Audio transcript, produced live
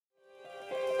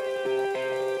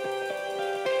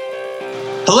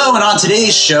Hello, and on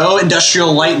today's show,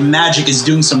 Industrial Light and Magic is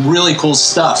doing some really cool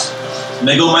stuff.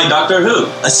 Megamind Doctor Who.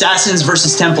 Assassins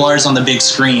vs. Templars on the big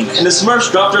screen. And the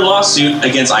Smurfs dropped their lawsuit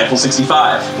against Eiffel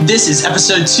 65. This is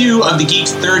episode 2 of the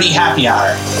G30 Happy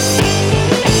Hour.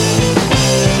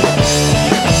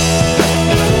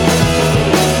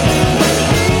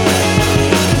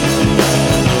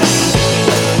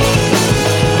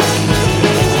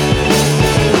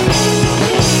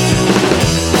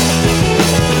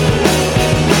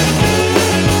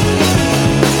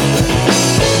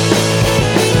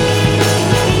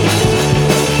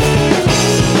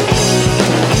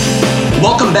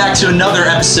 Welcome back to another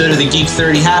episode of the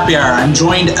G30 Happy Hour. I'm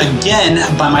joined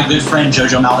again by my good friend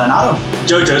Jojo Maldonado.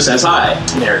 Jojo says hi.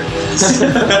 There it is.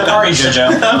 How are you,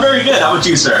 Jojo? I'm very good. How about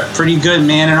you, sir? Pretty good,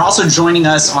 man. And also joining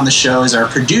us on the show is our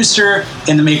producer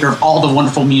and the maker of all the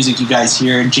wonderful music you guys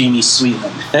hear, Jamie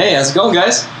Sweetland. Hey, how's it going,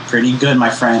 guys? Pretty good, my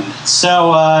friend.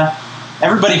 So,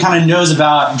 everybody kind of knows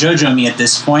about Jojo and me at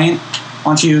this point.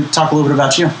 Why don't you talk a little bit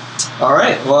about you? All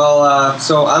right. Well,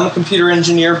 so I'm a computer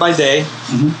engineer by day,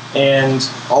 and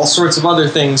all sorts of other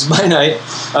things by night.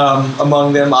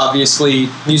 Among them, obviously,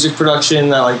 music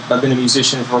production. I've been a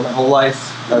musician for my whole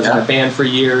life. I was in a band for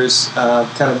years.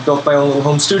 Kind of built my own little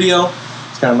home studio.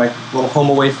 It's kind of my little home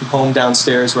away from home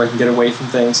downstairs where I can get away from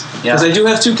things. Because I do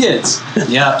have 2 kids.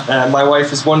 Yeah. My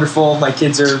wife is wonderful. My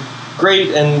kids are great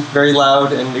and very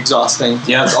loud and exhausting.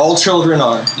 Yeah. As all children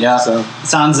are. Yeah. So it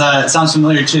sounds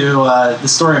familiar to the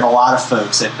story of a lot of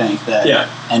folks, I think, that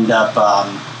end up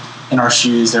in our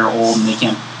shoes. They're old and they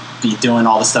can't be doing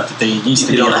all the stuff that they used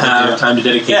to be able to do. You don't have time to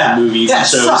dedicate to movies and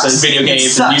shows and video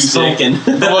games and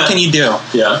music. But what can you do?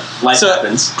 Yeah. Life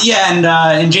happens. Yeah,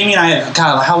 and Jamie and I,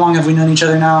 God, how long have we known each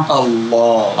other now?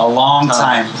 a long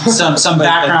time. Some like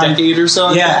background. a decade or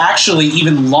so. Yeah, actually,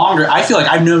 even longer. I feel like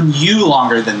I've known you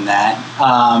longer than that.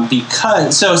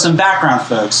 Some background,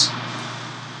 folks.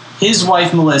 His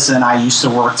wife Melissa and I used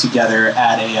to work together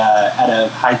at a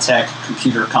high tech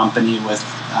computer company with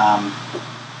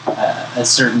a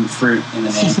certain fruit in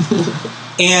the name,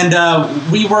 and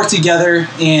we worked together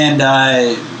and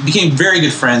became very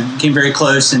good friends, became very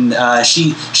close. And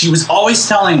she was always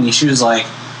telling me, she was like,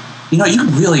 you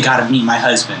really got to meet my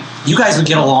husband. You guys would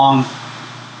get along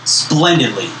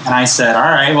splendidly. And I said, all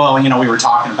right, well, we were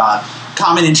talking about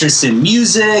common interests in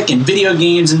music and video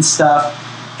games and stuff.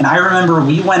 And I remember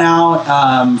we went out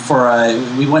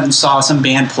we went and saw some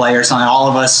band play or something. All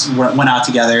of us went out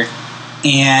together,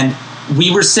 and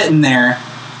we were sitting there.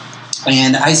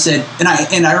 And I said, and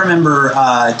I remember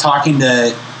talking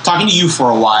to you for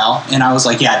a while, and I was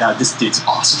like, yeah, no, this dude's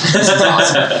awesome. This is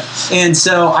awesome. And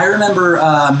so I remember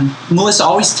Melissa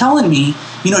always telling me,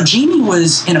 Jamie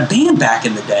was in a band back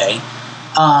in the day,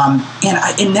 and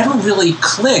it never really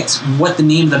clicked what the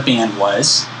name of the band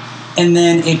was. And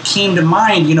then it came to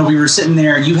mind, we were sitting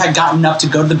there, you had gotten up to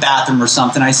go to the bathroom or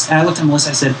something. And I looked at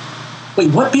Melissa, I said,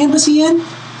 wait, what band was he in?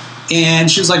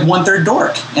 And she was like, 1/3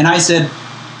 Dork. And I said,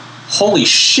 holy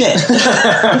shit.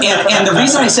 and the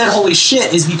reason I said holy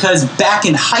shit is because back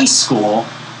in high school,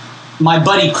 my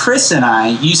buddy Chris and I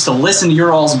used to listen to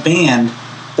your all's band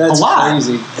a lot.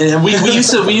 Crazy. We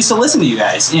used to listen to you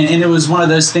guys. And it was one of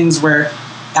those things where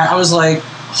I was like,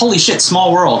 holy shit,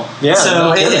 small world. Yeah.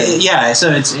 So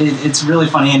so it's really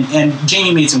funny, and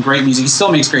Jamie made some great music. He still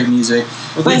makes great music.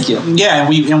 Well, thank you. Yeah,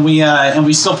 and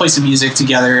we still play some music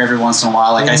together every once in a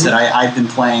while. Like I said, I've been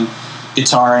playing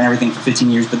guitar and everything for 15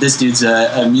 years, but this dude's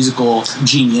a musical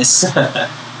genius.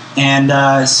 And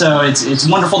so it's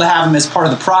wonderful to have him as part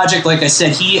of the project. Like I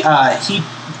said, he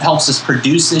helps us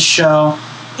produce this show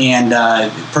and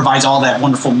provides all that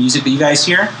wonderful music that you guys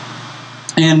hear.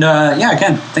 And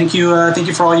again, thank you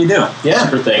for all you do. Yeah,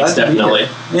 super thanks, definitely.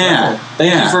 Yeah,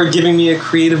 thank you for giving me a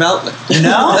creative outlet.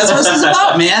 That's what this is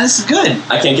about, man. This is good.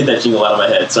 I can't get that jingle out of my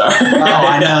head. Sorry. Oh,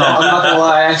 I know. I'm not gonna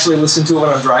lie. I actually listen to it when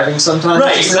I'm driving sometimes.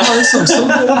 Right. This song's so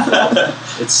good.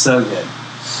 It's so good.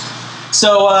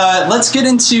 So let's get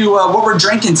into what we're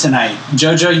drinking tonight.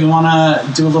 Jojo, you want to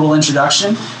do a little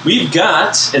introduction? We've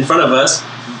got in front of us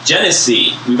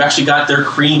Genesee. We've actually got their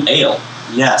cream ale.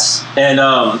 Yes. And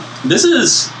this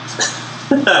is,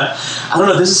 I don't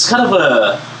know, this is kind of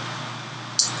a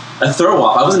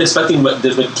throw-off. I wasn't expecting what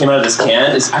came out of this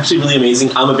can. It's actually really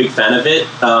amazing. I'm a big fan of it.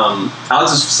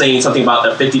 Alex was saying something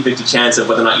about the 50-50 chance of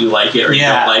whether or not you like it or you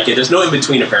don't like it. There's no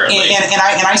in-between, apparently. And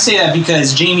I say that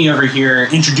because Jamie over here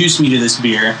introduced me to this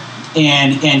beer,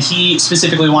 and he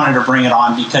specifically wanted to bring it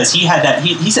on because he had that.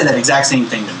 He said that exact same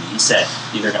thing to me. He said,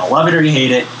 you're either going to love it or you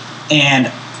hate it.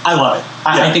 And I love it.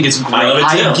 I think it's great.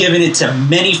 I have given it to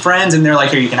many friends, and they're like,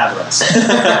 here, you can have the rest.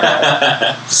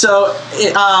 So,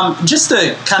 just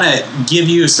to kind of give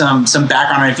you some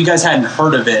background, if you guys hadn't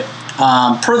heard of it,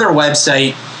 per their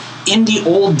website, in the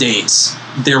old days,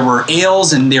 there were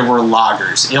ales and there were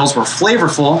lagers. Ales were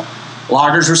flavorful,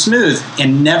 lagers were smooth,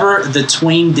 and never the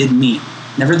twain did meet.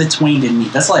 Never the twain did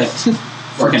meet. That's like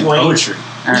freaking poetry.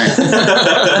 All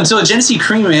right. Until Genesee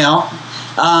Cream Ale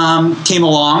came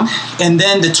along, and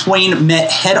then the twain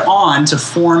met head on to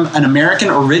form an American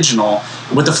original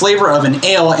with the flavor of an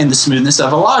ale and the smoothness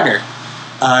of a lager.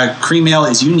 Cream ale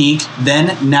is unique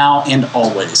then, now, and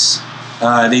always.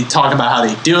 They talk about how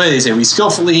they do it. They say we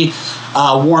skillfully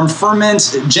warm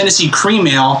ferment Genesee Cream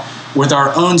Ale with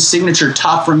our own signature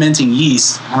top fermenting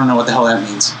yeast. I don't know what the hell that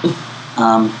means.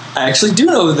 I actually do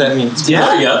know what that means. Yeah?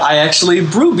 I actually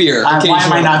brew beer occasionally. Why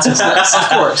am I not supposed to? Of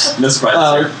course. No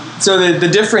surprise. So the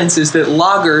difference is that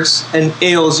lagers and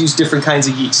ales use different kinds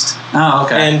of yeast. Oh,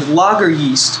 okay. And lager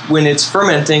yeast, when it's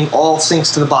fermenting, all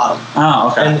sinks to the bottom.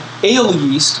 Oh, okay. And ale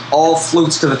yeast all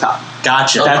floats to the top.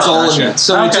 Gotcha. That's all gotcha. it means.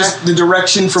 So it's just the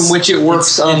direction from which it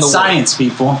works on the science,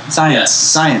 people. Science. Yes.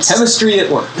 Science. Chemistry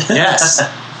at work. Yes.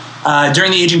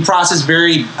 During the aging process,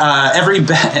 every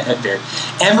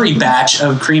batch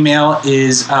of cream ale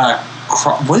is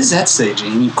what does that say,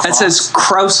 Jamie? That says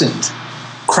krausened.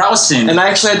 Krausened. And I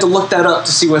actually had to look that up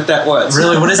to see what that was.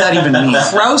 Really? What does that even mean?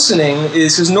 Krausening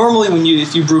is because normally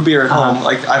if you brew beer at home,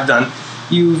 like I've done,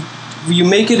 you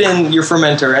make it in your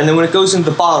fermenter, and then when it goes into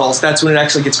the bottles, that's when it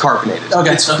actually gets carbonated.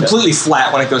 Okay. It's completely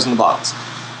flat when it goes in the bottles.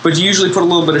 But you usually put a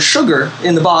little bit of sugar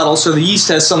in the bottle so the yeast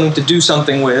has something to do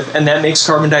something with, and that makes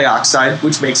carbon dioxide,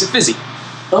 which makes it fizzy.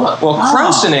 Oh. Well,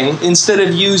 krausening, instead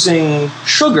of using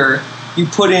sugar, you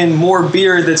put in more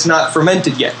beer that's not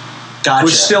fermented yet. Gotcha.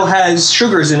 Which still has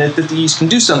sugars in it that the yeast can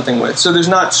do something with. So there's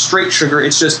not straight sugar,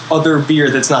 it's just other beer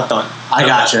that's not done. I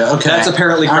gotcha. Okay. That's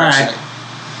apparently krausening. Right.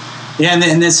 Yeah,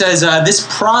 and it says this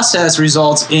process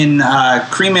results in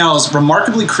cream ale's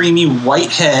remarkably creamy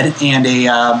white head and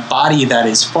a body that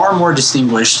is far more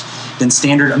distinguished than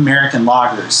standard American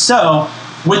lagers. So,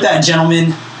 with that,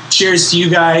 gentlemen, cheers to you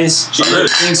guys.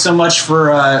 Cheers. Thanks so much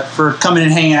for coming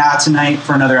and hanging out tonight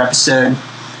for another episode.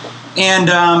 And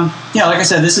like I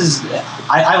said,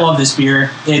 I love this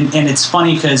beer, and it's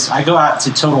funny because I go out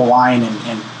to Total Wine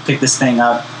and pick this thing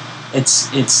up.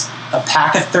 It's a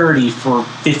pack of 30 for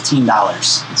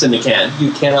 $15. It's in the can. You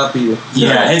cannot beat it.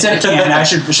 Yeah, it's in a can. I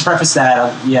should preface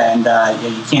that. You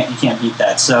can't beat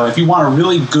that. So if you want a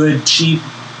really good, cheap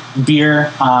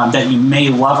beer that you may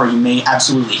love or you may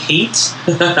absolutely hate,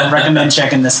 I recommend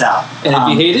checking this out. And if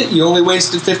you hate it, you only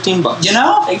wasted $15. You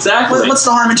know? Exactly. What's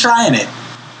the harm in trying it?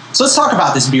 So let's talk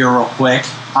about this beer real quick.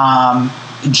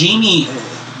 Jamie,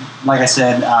 like I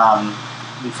said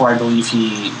before, I believe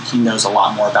he knows a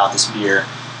lot more about this beer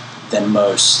than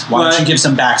most. Why don't you give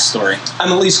some backstory?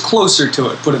 I'm at least closer to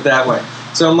it, put it that way.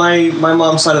 So my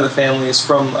mom's side of the family is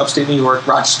from upstate New York,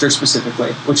 Rochester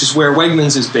specifically, which is where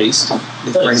Wegmans is based,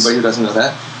 for anybody who doesn't know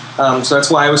that. So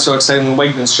that's why I was so excited when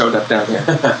Wegmans showed up down here.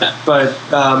 But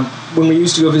when we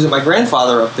used to go visit my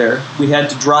grandfather up there, we had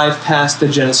to drive past the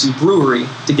Genesee Brewery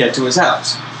to get to his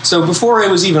house. So before I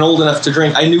was even old enough to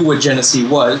drink, I knew what Genesee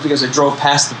was because I drove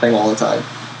past the thing all the time.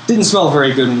 Didn't smell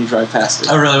very good when you drive past it.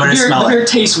 Oh, really? What did it smell like? The beer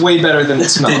tastes way better than it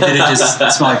smelled. Did it just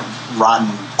smell like rotten?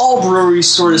 All breweries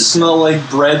sort of smell like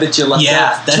bread that you left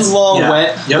out too long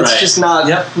wet. Yep. It's just not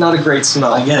a great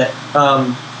smell. I get it.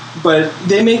 But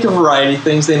they make a variety of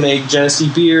things. They make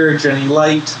Genesee beer, Genny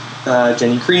Light,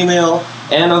 Genny Cream Ale,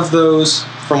 and of those,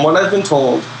 from what I've been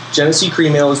told, Genesee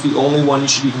Cream Ale is the only one you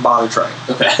should even bother trying.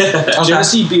 Okay.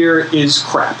 Genesee beer is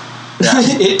crap. Yeah.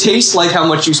 It tastes like how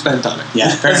much you spent on it. Yeah,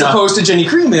 fair enough. Opposed to Genny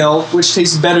Cream Ale, which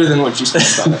tastes better than what you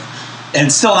spent on it.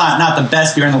 And still not the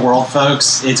best beer in the world,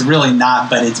 folks. It's really not,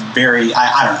 but it's very,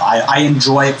 I don't know, I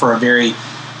enjoy it for a very,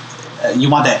 you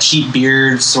want that cheap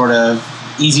beer, sort of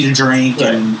easy to drink.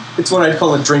 Right. And it's what I'd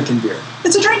call a drinking beer.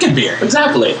 It's a drinking beer.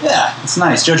 Exactly. Yeah, it's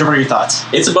nice. Jojo, what are your thoughts?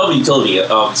 It's above utility,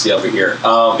 obviously, over here.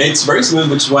 It's very smooth,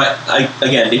 which is why,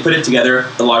 they put it together,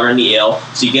 the lager and the ale,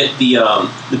 so you get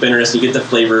the bitterness, you get the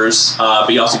flavors, but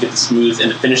you also get the smooth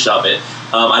and the finish of it.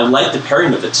 I like the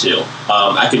pairing of the two.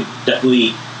 I could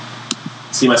definitely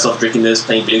see myself drinking this,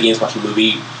 playing video games, watching a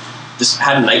movie, just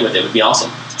have a night with it. It would be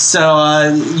awesome.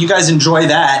 So you guys enjoy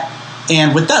that.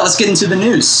 And with that, let's get into the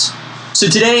news. So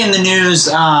today in the news,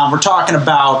 we're talking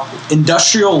about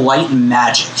Industrial Light and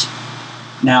Magic.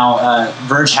 Now,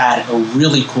 Verge had a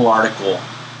really cool article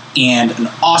and an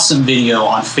awesome video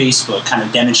on Facebook kind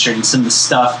of demonstrating some of the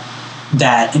stuff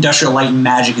that Industrial Light and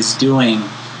Magic is doing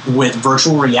with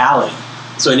virtual reality.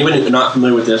 So anybody not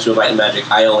familiar with Industrial Light and Magic,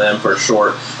 ILM for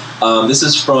short, this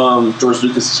is from George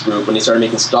Lucas's group when they started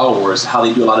making Star Wars, how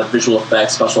they do a lot of visual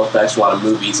effects, special effects, a lot of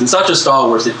movies. And it's not just Star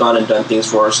Wars, they've gone and done things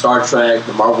for Star Trek,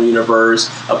 the Marvel Universe,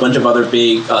 a bunch of other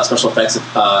big special effects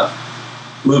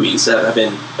movies that have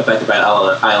been affected by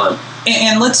ILM.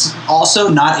 And let's also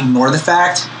not ignore the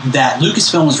fact that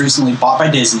Lucasfilm was recently bought by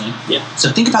Disney. Yeah.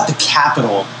 So think about the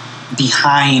capital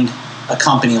behind a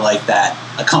company like that.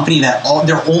 A company that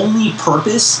their only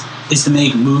purpose is to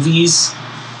make movies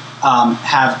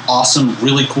have awesome,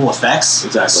 really cool effects.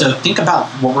 Exactly. So think about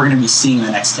what we're going to be seeing in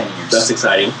the next 10 years. That's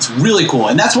exciting. It's really cool.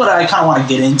 And that's what I kind of want to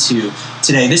get into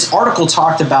today. This article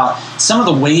talked about some of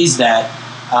the ways that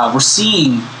we're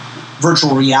seeing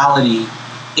virtual reality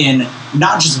in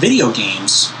not just video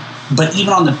games, but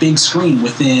even on the big screen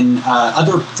within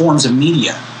other forms of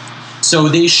media. So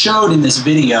they showed in this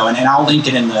video, and I'll link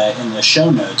it in the show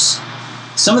notes,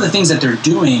 some of the things that they're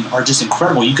doing are just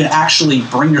incredible. You can actually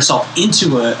bring yourself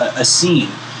into a scene.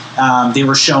 They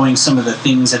were showing some of the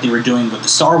things that they were doing with the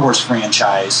Star Wars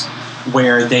franchise,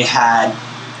 where they had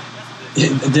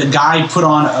the guy put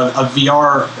on a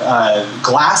VR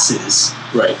glasses.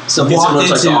 Right. Something similar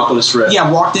to like the Oculus Rift.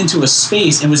 Yeah, walked into a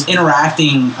space and was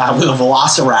interacting with a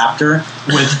Velociraptor,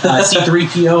 with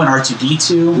C-3PO and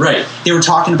R2-D2. Right. They were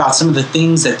talking about some of the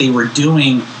things that they were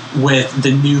doing with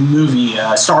the new movie,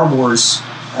 Star Wars.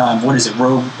 What is it?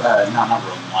 Rogue? Not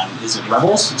Rogue One. Is it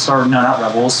Rebels? No, not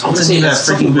Rebels. What's the name of that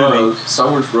freaking movie?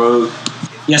 Star Wars Rogue.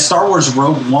 Yeah, Star Wars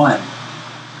Rogue One.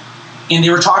 And they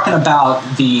were talking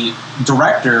about the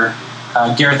director,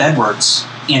 Gareth Edwards,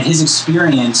 and his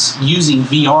experience using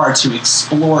VR to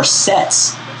explore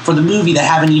sets for the movie that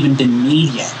haven't even been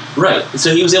made yet. Right.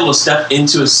 So he was able to step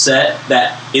into a set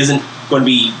that isn't going to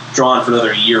be drawn for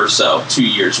another year or so, 2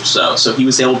 years or so. So he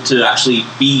was able to actually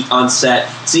be on set,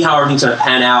 see how everything's going to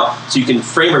pan out, so you can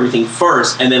frame everything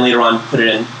first and then later on put it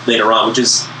in later on, which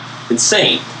is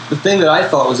insane. The thing that I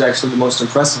thought was actually the most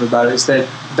impressive about it is that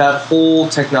whole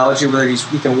technology where you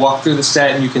can walk through the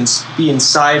set and you can be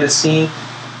inside a scene,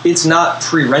 it's not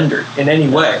pre-rendered in any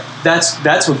way.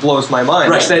 That's what blows my mind.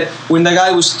 Right. It's that when the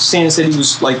guy was saying said he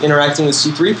was like interacting with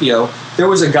C-3PO, there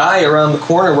was a guy around the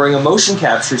corner wearing a motion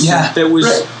capture suit that was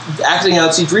acting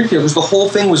out C-3PO because the whole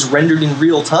thing was rendered in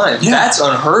real time. Yeah. That's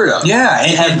unheard of. Yeah,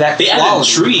 and that they added a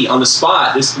tree on the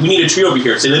spot. We need a tree over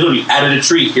here. So they literally added a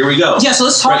tree. Here we go. Yeah, so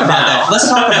let's talk about that. Let's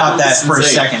talk about that for a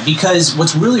second, because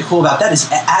what's really cool about that is,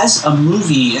 as a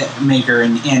movie maker,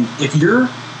 and if you're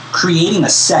creating a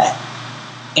set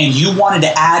and you wanted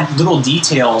to add little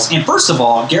details, and first of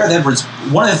all, Gareth Edwards,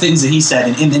 one of the things that he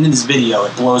said in this video,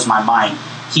 it blows my mind,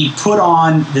 he put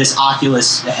on this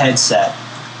Oculus headset,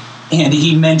 and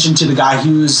he mentioned to the guy,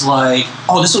 he was like,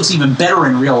 oh, this looks even better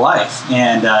in real life.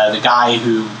 And the guy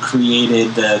who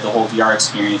created the whole VR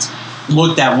experience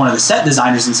looked at one of the set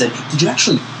designers and said, hey, did you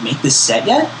actually make this set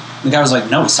yet? And the guy was like,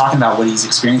 no, he's talking about what he's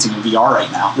experiencing in VR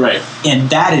right now. Right. And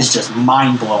that is just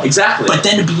mind-blowing. Exactly. But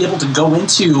then to be able to go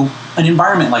into an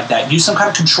environment like that, use some kind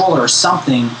of controller or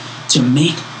something to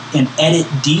make and edit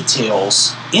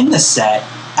details in the set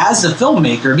as the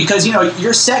filmmaker, because, you know,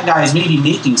 your set guys may be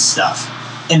making stuff,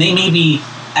 and they may be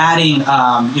adding,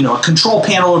 a control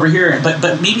panel over here,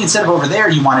 but maybe instead of over there,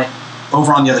 you want it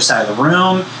over on the other side of the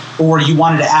room, or you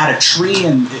wanted to add a tree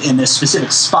in a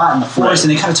specific spot in the forest,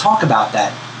 and they kind of talk about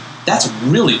that. That's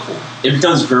really cool. It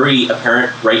becomes very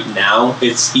apparent right now.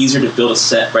 It's easier to build a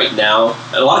set right now.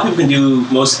 A lot of people can do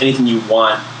most anything you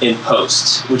want in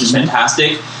post, which is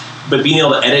fantastic. But being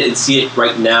able to edit and see it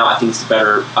right now, I think is the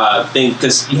better thing,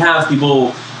 because you have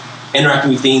people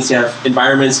interacting with things, you have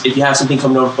environments. If you have something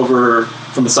coming over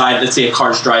from the side, let's say a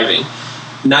car's driving,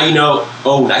 now you know,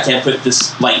 oh, I can't put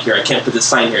this light here, I can't put this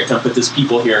sign here, I can't put this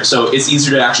people here. So it's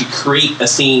easier to actually create a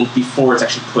scene before it's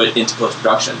actually put into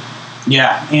post-production.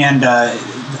 Yeah, and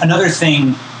another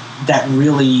thing that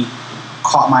really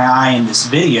caught my eye in this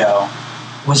video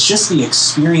was just the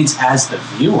experience as the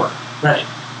viewer. Right.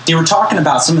 They were talking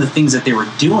about some of the things that they were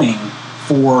doing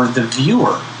for the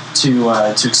viewer to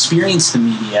experience the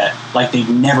media like they've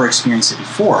never experienced it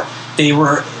before. They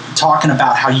were talking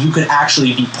about how you could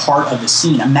actually be part of the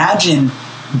scene. Imagine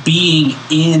being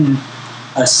in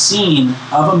a scene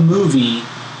of a movie,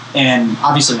 and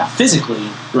obviously not physically,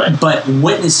 but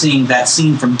witnessing that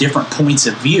scene from different points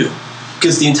of view.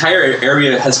 Because the entire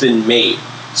area has been made.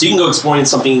 So you can go exploring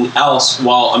something else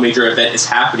while a major event is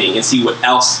happening and see what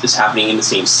else is happening in the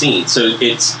same scene. So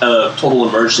it's a total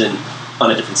immersion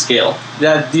on a different scale.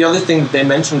 Yeah, the other thing that they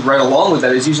mentioned right along with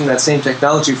that is using that same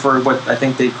technology for what I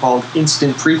think they called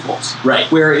instant prequels.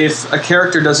 Right. Where if a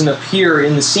character doesn't appear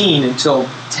in the scene until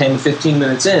 10, 15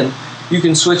 minutes in, you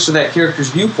can switch to that character's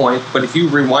viewpoint, but if you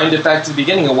rewind it back to the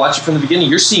beginning and watch it from the beginning,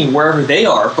 you're seeing wherever they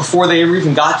are before they ever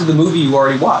even got to the movie you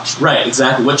already watched. Right,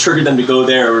 exactly. What triggered them to go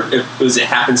there? Or if was it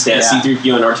happenstance? Yeah.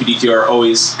 C-3PO and R2-D2 are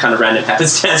always kind of random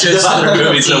happenstance in other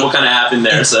movies, so what kind of happened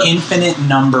there? It's So infinite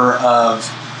number of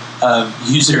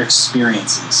user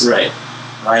experiences. right.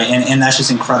 Right, and that's just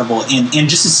incredible. And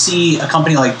just to see a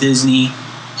company like Disney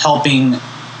helping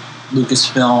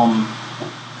Lucasfilm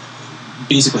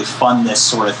basically fund this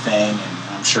sort of thing, and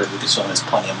I'm sure Lucasfilm has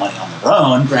plenty of money on their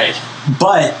own. Right.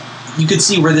 But you could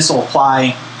see where this will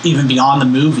apply even beyond the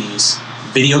movies,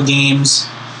 video games,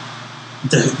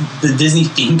 the Disney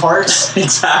theme parks.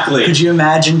 Exactly. Could you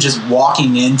imagine just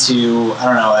walking into, I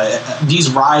don't know, these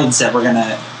rides that we're going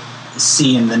to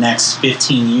see in the next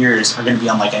 15 years are going to be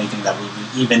unlike anything that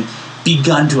we've even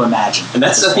begun to imagine. And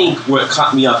that's, I think, what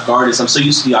caught me off guard is I'm so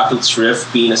used to the Oculus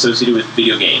Rift being associated with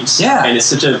video games. Yeah. And it's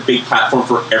such a big platform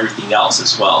for everything else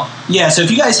as well. Yeah, so if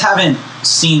you guys haven't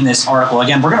seen this article,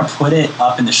 again, we're going to put it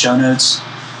up in the show notes.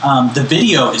 The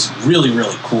video is really,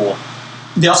 really cool.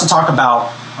 They also talk about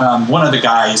one of the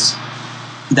guys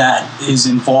that is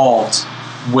involved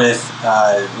with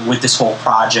this whole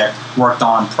project, worked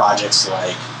on projects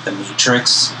like The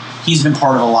Matrix. He's been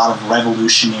part of a lot of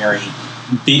revolutionary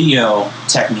video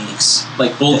techniques.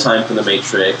 Like bullet time from The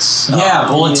Matrix. Yeah,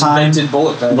 bullet time. Invented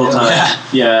bullet time. Bullet time. Yeah.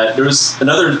 Yeah, there was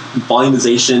another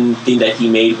volumization thing that he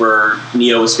made where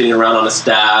Neo was spinning around on a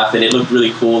staff, and it looked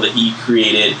really cool that he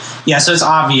created. Yeah, so it's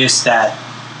obvious that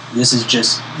this is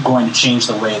just going to change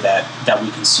the way that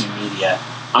we consume media.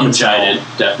 I'm in excited,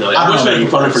 general. definitely. I I don't wish know I could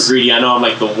about put it you for guys. greedy. I know I'm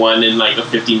like the one in like a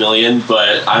 50 million,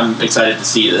 but I'm excited to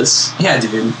see this. Yeah,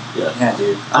 dude. Yeah. Yeah,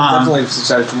 dude. I'm definitely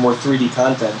excited for more 3D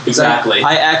content. Exactly.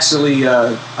 I accidentally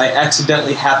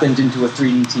happened into a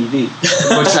 3D TV,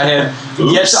 which I had.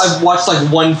 Oops. Yes, I've watched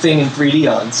like one thing in 3D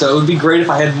on, so it would be great if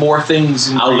I had more things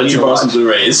in 3D. I'll let you to borrow watch. some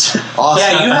Blu-rays. Awesome.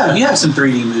 Yeah, you have some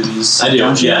 3D movies. I do,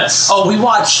 don't you? yes. Oh, we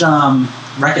watched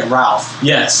Wreck-It Ralph.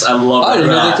 Yes, I love I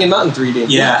didn't know Wreck-It they came out in 3D.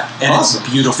 Yeah, and Awesome.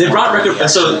 it's beautiful. They brought Wreck-It.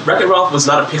 So actually. Wreck-It Ralph was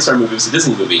not a Pixar movie; it was a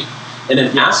Disney movie. And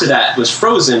then after that was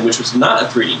Frozen, which was not a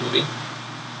 3D movie.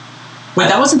 Wait,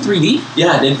 that wasn't 3D?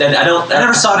 Yeah, and I don't. I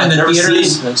never saw it in the I've never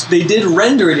theaters. seen- They did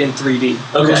render it in 3D. It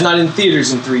Okay. was not in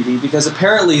theaters in 3D because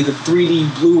apparently the 3D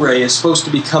Blu-ray is supposed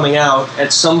to be coming out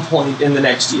at some point in the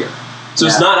next year. So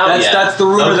it's Yeah. not out That's, yet. that's the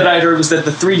rumor that I heard, was that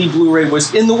the 3D Blu-ray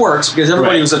was in the works because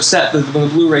everybody Right. was upset that when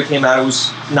the Blu-ray came out it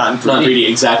was not in 3D. Not 3D,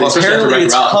 exactly. Well, Especially after apparently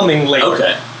it's Wreck-It Ralph. coming later.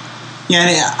 Okay. Yeah,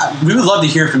 and we would love to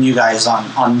hear from you guys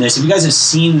on this. If you guys have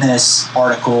seen this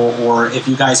article, or if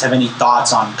you guys have any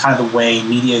thoughts on kind of the way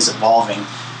media is evolving,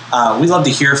 we'd love to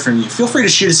hear from you. Feel free to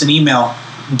shoot us an email,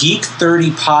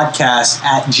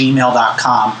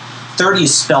 geek30podcast@gmail.com. 30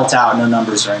 is spelt out, no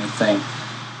numbers or anything.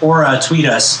 Or tweet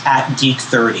us at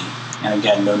geek30. And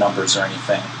again, no numbers or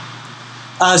anything.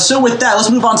 So with that, let's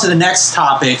move on to the next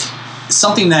topic.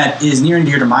 Something that is near and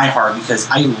dear to my heart because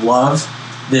I love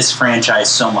this franchise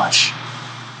so much.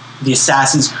 The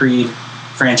Assassin's Creed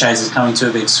franchise is coming to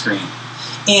a big screen.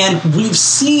 And we've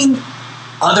seen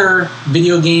other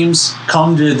video games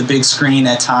come to the big screen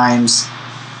at times.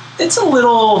 It's a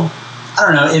little, I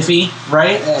don't know, iffy,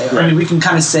 right? I mean, we can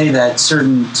kind of say that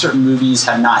certain movies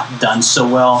have not done so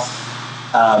well.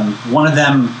 One of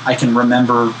them I can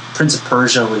remember, Prince of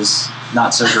Persia, was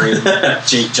not so great.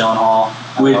 Jake Gyllenhaal.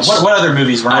 Which- what other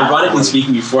movies were not Ironically really-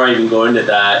 speaking, before I even go into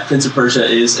that, Prince of Persia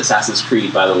is Assassin's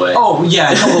Creed, by the way. Oh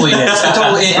yeah, it totally is. It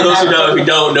totally, For those who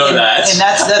don't know that. And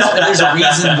that's there's a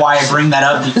reason why I bring that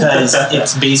up because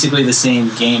it's basically the same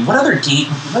game. What other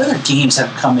games have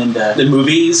come into The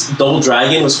movies, Double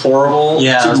Dragon was horrible.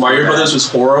 Yeah, it Super was Mario pretty bad. Brothers was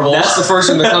horrible. That's the first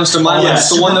one that comes to mind. Yeah, It's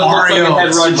the one that Super looked like it Mario.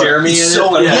 had Ron Jeremy in it. So-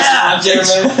 but it yeah. wasn't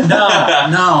Ron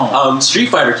Jeremy. No. Street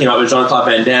Fighter came out with Jean-Claude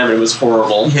Van Damme and it was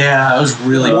horrible. Yeah, it was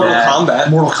really Mortal bad. Kombat.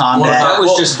 Mortal Kombat. That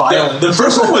was just violent. The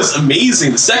first one was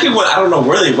amazing. The second one, I don't know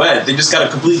where they went. They just got a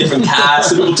completely different cast.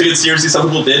 Some people took it seriously, some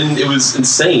people didn't. It was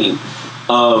insane.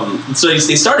 So they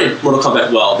started Mortal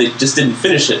Kombat well. They just didn't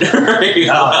finish it very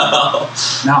well.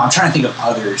 No, I'm trying to think of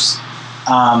others.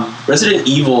 Resident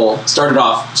Evil started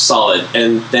off solid,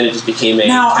 and then it just became a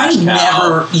Now cash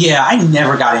cow. I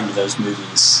never got into those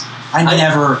movies. I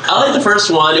never. I like the first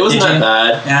one. It wasn't Did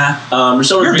that you? bad. Yeah.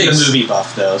 Michelle You're a big Rodriguez, movie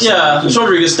buff, though. So Yeah, Michelle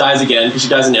Rodriguez dies again because she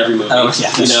dies in every movie. Oh, yeah,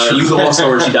 you that's know, true. use the whole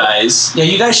story where she dies. Yeah,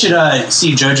 you guys should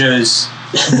see JoJo's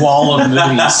wall of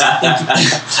movies.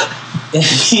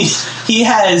 He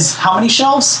has how many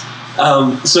shelves?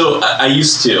 So I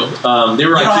used to. They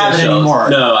were You don't have it shelves. anymore.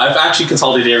 No, I've actually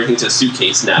consolidated everything to a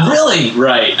suitcase now. Really?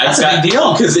 Right. That's a big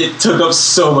deal. because it took up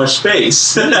so much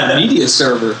space. Media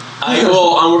server.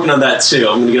 I'm working on that too.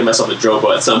 I'm going to get myself a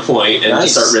Drobo at some point and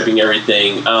just start ripping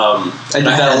everything. I did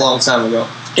that a long time ago.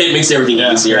 It makes everything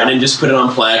easier, and then just put it on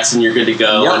Plex, and you're good to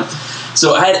go. Yep. And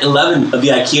so I had 11 of the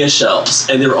IKEA shelves,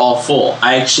 and they were all full.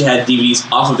 I actually had DVDs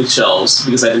off of the shelves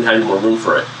because I didn't have any more room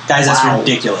for it. Guys, that's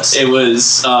ridiculous. It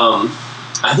was,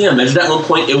 I think I measured at one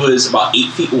point, it was about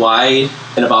 8 feet wide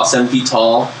and about 7 feet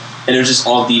tall, and it was just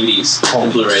all DVDs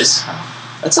and Blu-rays.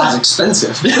 That sounds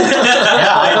expensive.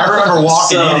 I remember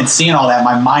walking in and seeing all that.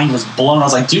 My mind was blown. I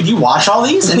was like, dude, you watch all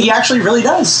these? And he actually really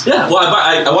does. Yeah, well,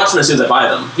 I watch them as soon as I buy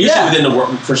them. Usually within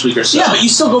the first week or so. Yeah, but you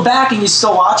still go back and you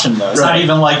still watch them, though. It's not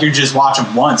even like you're just watching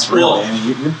them once, really. Well, I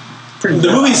mean, you're pretty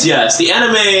the movies, yes. The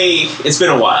anime, it's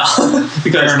been a while.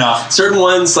 Because fair enough. Certain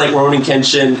ones, like Rurouni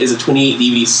Kenshin, is a 28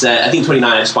 DVD set. I think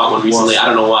 29, I just bought one recently. I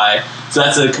don't know why. So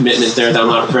that's a commitment there that I'm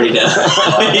not ready to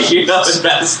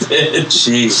invest in.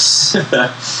 Jeez.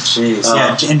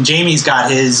 Yeah, and Jamie's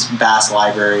got his vast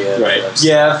library of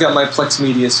Yeah, I've got my Plex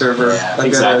Media server. Yeah,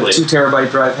 I've got a 2 terabyte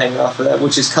drive hanging off of that,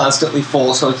 which is constantly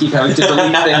full, so I keep having to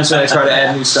delete things when I try to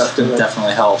add new stuff to it.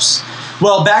 Definitely helps.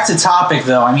 Well, back to topic,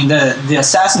 though. I mean, the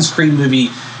Assassin's Creed movie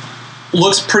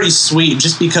looks pretty sweet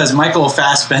just because Michael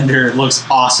Fassbender looks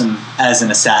awesome as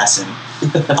an assassin.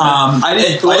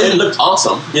 It looked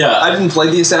awesome. Yeah, I didn't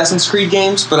play the Assassin's Creed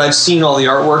games, but I've seen all the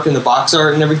artwork and the box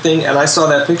art and everything, and I saw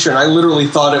that picture, and I literally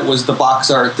thought it was the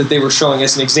box art that they were showing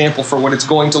as an example for what it's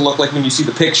going to look like when you see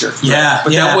the picture. Yeah,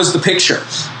 but that was the picture.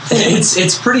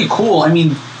 It's pretty cool. I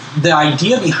mean, the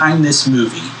idea behind this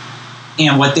movie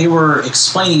and what they were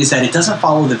explaining is that it doesn't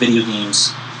follow the video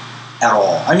games at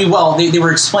all. I mean, well, they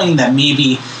were explaining that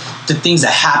maybe the things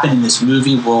that happen in this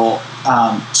movie will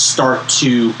start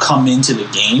to come into the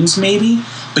games, maybe.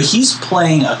 But he's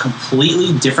playing a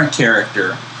completely different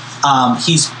character. And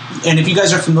if you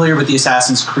guys are familiar with the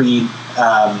Assassin's Creed,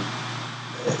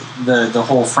 the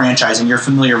whole franchise, and you're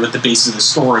familiar with the basis of the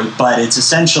story, but it's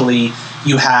essentially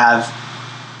you have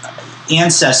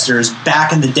ancestors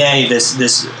back in the day,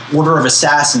 this order of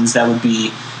assassins that would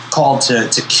be called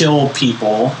to kill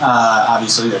people.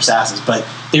 Obviously, they're assassins, but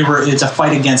it's a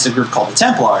fight against a group called the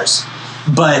Templars.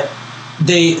 But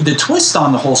the twist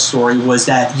on the whole story was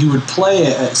that you would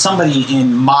play somebody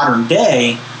in modern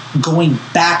day going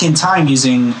back in time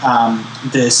using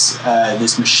this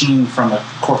machine from a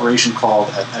corporation called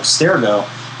Abstergo.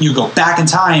 You go back in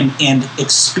time and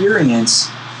experience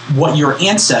what your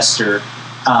ancestor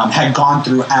had gone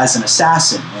through as an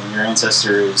assassin, and your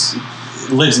ancestor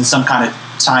lives in some kind of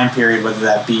time period, whether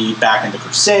that be back in the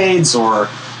Crusades or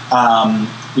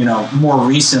more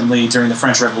recently during the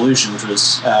French Revolution, which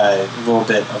was a little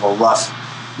bit of a rough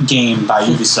game by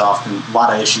Ubisoft and a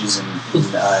lot of issues in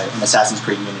Assassin's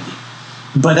Creed Unity.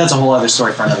 But that's a whole other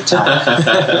story for another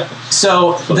time.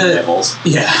 So floating eyeballs.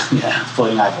 Yeah,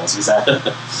 floating eyeballs, exactly.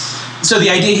 So the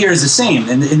idea here is the same.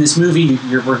 In this movie,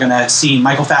 we're going to see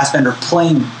Michael Fassbender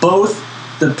playing both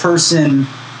the person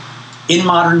in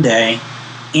modern day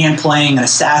and playing an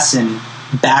assassin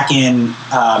back in,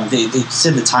 they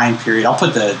said the time period. I'll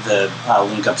put the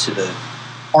link up to the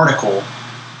article.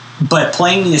 But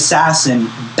playing the assassin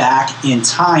back in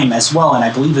time as well, and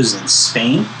I believe it was in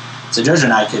Spain. So Jojo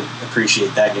and I could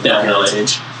appreciate that, given our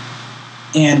heritage.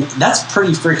 And that's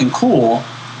pretty freaking cool.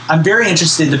 I'm very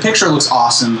interested. The picture looks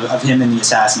awesome of him in the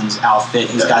assassin's outfit.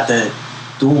 He's got the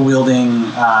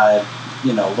dual-wielding,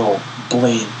 little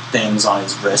blade things on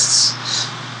his wrists.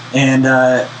 And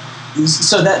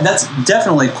so that's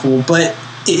definitely cool. But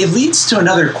it leads to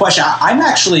another question. I'm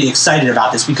actually excited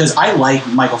about this because I like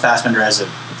Michael Fassbender as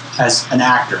an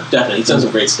actor. Definitely. He does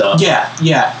some great stuff.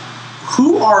 Yeah.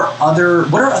 What are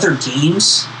other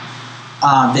games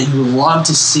that you would love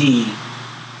to see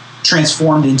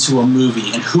transformed into a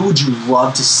movie, and who would you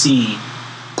love to see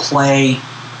play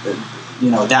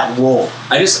that role?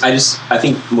 I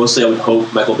think mostly I would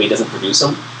hope Michael Bay doesn't produce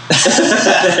them.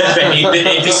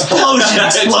 Explosion.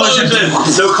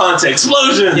 No context.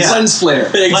 Explosions. Yeah. Lens flare.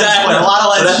 Exactly. A lot of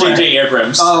lens flare. That's J.J.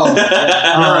 Abrams. Oh,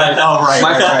 right.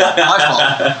 My fault.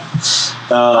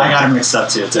 I got him mixed up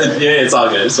too. Yeah, it's all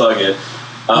good.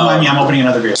 Remind me, I'm opening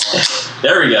another beer.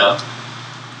 There we go.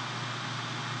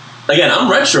 Again,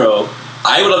 I'm retro.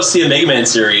 I would love to see a Mega Man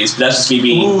series, but that's just me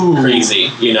being crazy,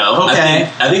 Okay.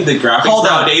 I think the graphics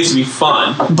nowadays would be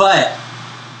fun. But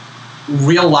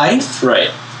real life?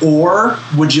 Right. Or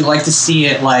would you like to see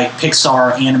it like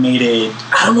Pixar animated?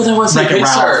 I don't know that was like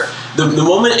Pixar. The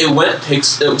moment it went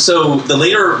Pixar, so the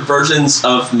later versions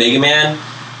of Mega Man,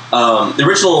 the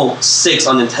original 6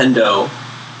 on Nintendo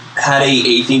had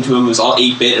a theme to them. It was all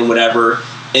 8-bit and whatever.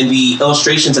 And the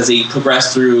illustrations as they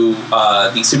progressed through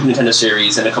the Super Nintendo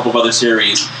series and a couple of other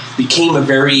series became a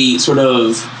very sort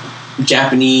of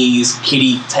Japanese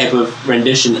kitty type of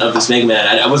rendition of this Mega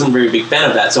Man. I wasn't a very big fan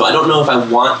of that, so I don't know if I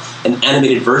want an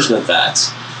animated version of that.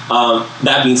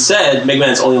 That being said, Mega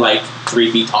Man's only like 3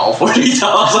 feet tall, 4 feet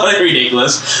tall, something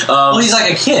ridiculous. Well, he's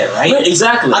like a kid, right?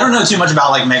 Exactly. I don't know too much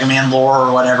about like Mega Man lore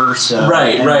or whatever. So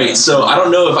Right. So I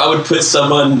don't know if I would put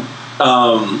someone.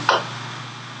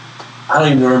 I don't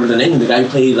even remember the name of the guy who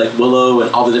played like Willow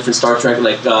and all the different Star Trek.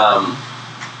 Like I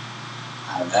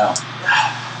don't know.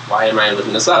 Why am I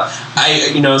looking this up?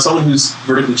 Someone who's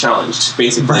vertically challenged,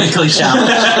 basically. Vertically challenged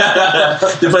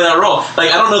to play that role.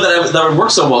 Like I don't know that would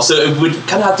work so well. So it would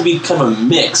kind of have to be kind of a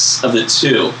mix of the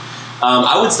two.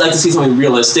 I would like to see something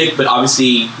realistic, but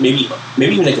obviously maybe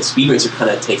even like a Speed Racer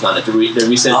kind of take on it. The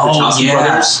recent Wachowski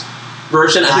Brothers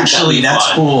version. Actually, that's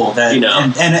fun. cool. That,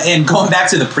 and going back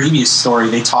to the previous story,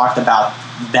 they talked about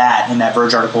that in that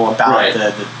Verge article about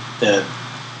the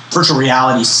virtual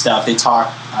reality stuff. They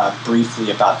talked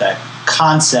briefly about that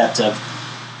concept of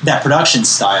that production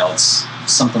style. It's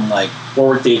something like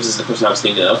Warwick Davis is the person I was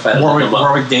thinking of.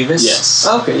 Warwick Davis? Yes.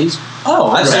 Okay,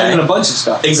 I've seen him in a bunch of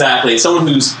stuff. Exactly. Someone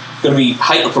who's going to be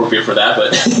height appropriate for that,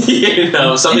 but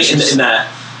something in that.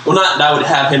 Well, not that would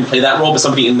have him play that role, but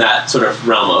somebody in that sort of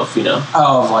realm of,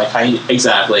 Oh, of like height.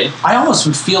 Exactly. I almost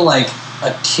would feel like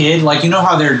a kid, like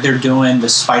how they're doing the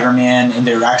Spider-Man and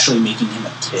they're actually making him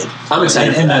a kid. I'm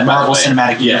excited in for that, the Marvel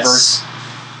Cinematic Yes. Universe.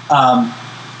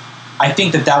 I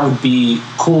think that would be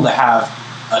cool to have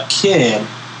a kid,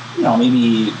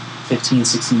 maybe 15,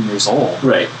 16 years old.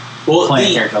 Right. Well,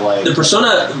 playing a character like the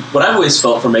persona, what I've always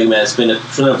felt for Mega Man has been a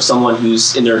persona of someone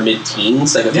who's in their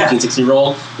mid-teens, like a 15,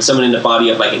 16-year-old, with someone in the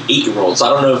body of like an 8-year-old. So I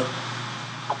don't know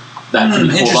if that could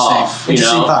be pulled off,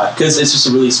 because it's just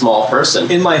a really small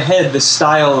person. In my head, the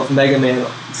style of Mega Man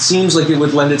seems like it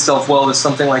would lend itself well to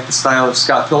something like the style of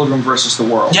Scott Pilgrim versus the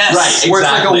World. Yes, right, exactly. Where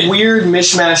it's like a weird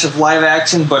mishmash of live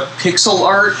action but pixel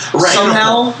art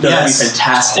somehow. That'd be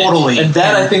fantastic. Totally. And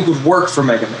that I think would work for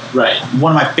Mega Man. Right.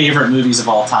 One of my favorite movies of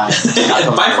all time.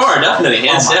 By far, definitely,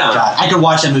 hands down. God. I could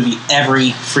watch that movie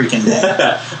every freaking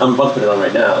day. I'm about to put it on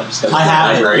right now. I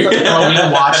have it. We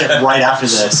can watch it right after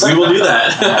this. We will do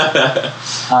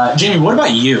that. Jamie, what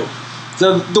about you?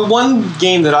 The one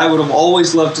game that I would have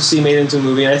always loved to see made into a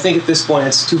movie, and I think at this point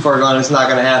it's too far gone, it's not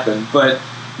going to happen, but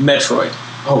Metroid.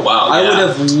 Oh, wow. I would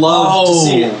have loved to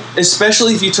see it,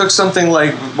 especially if you took something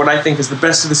like what I think is the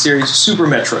best of the series, Super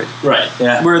Metroid. Right.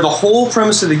 Yeah. Where the whole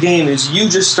premise of the game is you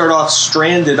just start off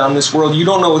stranded on this world, you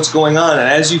don't know what's going on, and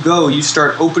as you go, you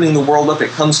start opening the world up,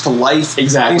 it comes to life,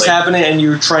 exactly. Things happening, and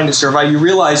you're trying to survive. You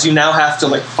realize you now have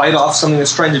to fight off something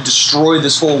that's trying to destroy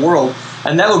this whole world,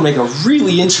 and that would make a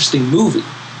really interesting movie.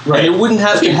 Right. And it wouldn't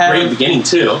have to have a great beginning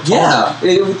too. Yeah,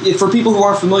 for people who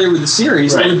aren't familiar with the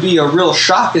series, it would be a real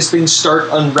shock as things start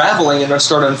unraveling and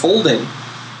start unfolding.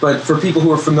 But for people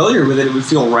who are familiar with it, it would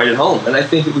feel right at home. And I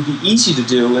think it would be easy to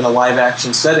do in a live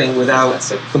action setting without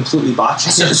completely botching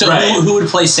it. So who would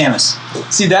play Samus?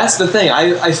 See, that's the thing.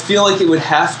 I feel like it would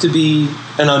have to be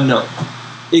an unknown.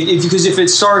 Because if it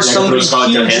stars somebody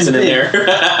huge and big,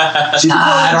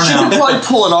 I don't know. She could probably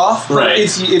pull it off. But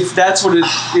if that's what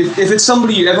if it's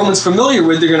somebody everyone's familiar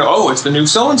with, they're gonna it's the new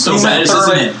so and so. Uma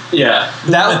Thurman. Yeah,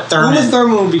 Uma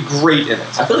Thurman would be great in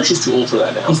it. I feel like she's too old for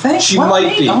that now. You think she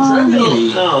might be?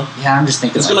 Maybe. No. Yeah, I'm just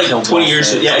thinking. It's been like 20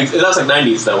 years. Yeah, that was like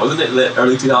 90s though, wasn't it? The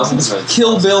early 2000s.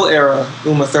 Kill Bill era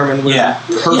Uma Thurman would be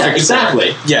perfect. Yeah,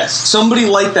 exactly. Yes, somebody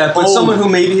like that, but someone who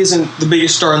maybe isn't the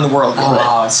biggest star in the world.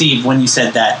 See, when you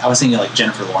said that, I was thinking like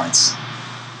Jennifer Lawrence.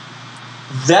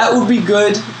 That would be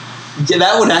good. Yeah,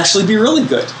 that would actually be really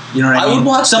good. You know what I mean? I would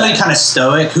watch somebody kind of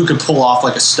stoic who could pull off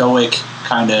like a stoic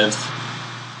kind of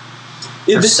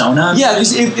persona. Yeah,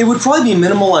 because it would probably be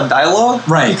minimal on dialogue.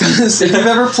 Right. Because if you've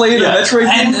ever played a Metroid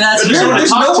game,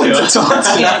 there's no one to talk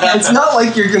to. It's not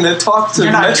like you're going to talk to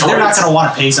Metroid. They're not going to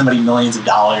want to pay somebody millions of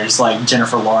dollars like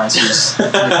Jennifer Lawrence, who's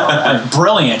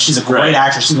brilliant. She's a great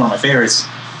actress. She's one of my favorites.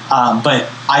 But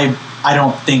I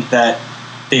don't think that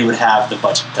they would have the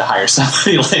budget to hire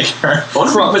somebody like her. I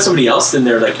wonder if we put somebody else in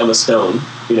there, like Emma Stone,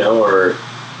 or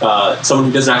someone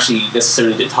who doesn't actually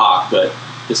necessarily need to talk, but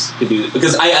just could do.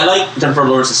 Because I like Jennifer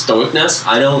Lawrence's stoicness.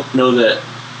 I don't know.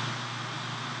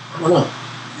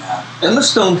 Yeah, Emma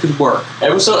Stone could work.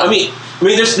 Emma Stone. I mean,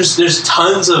 there's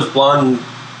tons of blonde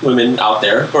women out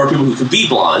there, or people who could be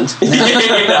blonde. We've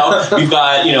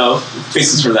got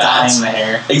faces for that. Dyeing the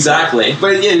hair. Exactly.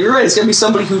 But yeah, you're right. It's gonna be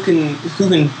somebody who can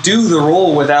do the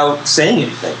role without saying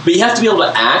anything. But you have to be able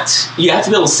to act. You have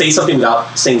to be able to say something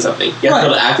without saying something. You have to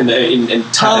be able to act in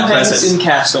Tom Hanks presence. in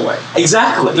Castaway.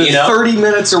 Exactly. The 30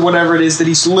 minutes or whatever it is that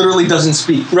he literally doesn't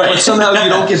speak. Right. But somehow you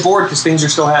don't get bored because things are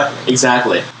still happening.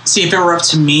 Exactly. See, if it were up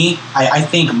to me, I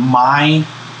think my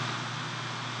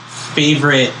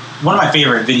one of my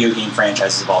favorite video game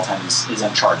franchises of all time is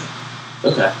Uncharted.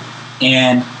 Okay.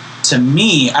 And to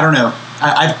me, I don't know,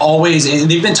 I've always, and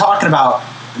they've been talking about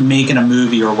making a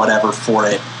movie or whatever for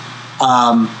it.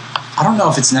 I don't know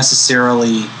if it's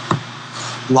necessarily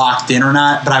locked in or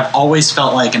not, but I've always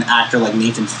felt like an actor like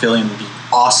Nathan Fillion would be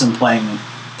awesome playing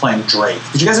Drake.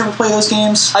 Did you guys ever play those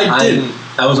games? I didn't.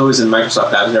 I was always a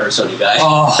Microsoft guy. I was never a Sony guy.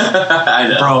 Oh, I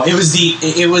know, bro. It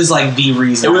was like the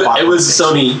reason. It was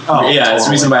Sony. Oh, yeah, totally. it's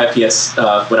the reason I buy a PS,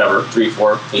 whatever, 3,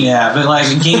 4, 8. Yeah, but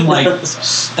like a game like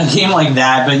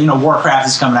that. But Warcraft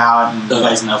is coming out, and you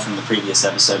guys know from the previous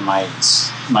episode my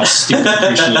stupid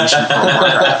appreciation for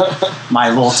Warcraft. My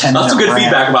little 10 Lots of good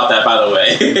feedback about that, by the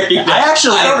way. I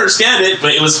don't understand it,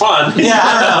 but it was fun. Yeah,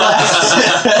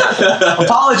 I don't know.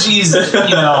 Apologies,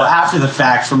 after the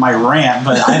fact for my rant,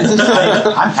 but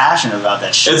I'm passionate about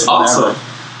that shit. It's awesome.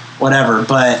 Whatever,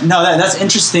 but no, that's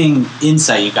interesting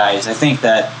insight, you guys. I think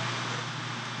that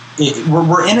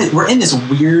we're in this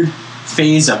weird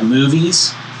phase of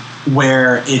movies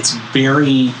where it's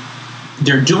very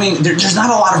there's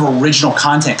not a lot of original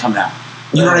content coming out.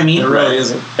 You know what I mean? There really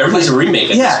isn't. Everything's a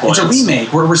remake at this point. It's a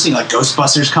remake. We're seeing like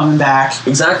Ghostbusters coming back.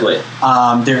 Exactly.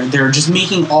 They're just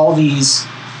making all these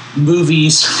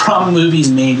movies from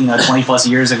movies made 20 plus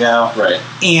years ago. Right.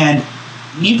 And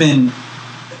even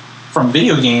from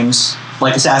video games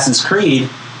like Assassin's Creed,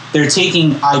 they're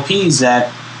taking IPs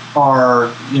that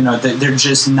are they're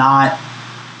just not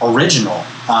original.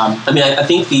 I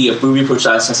think the movie approach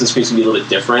to Assassin's Creed is going to be a little bit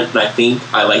different, and I think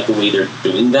I like the way they're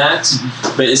doing that.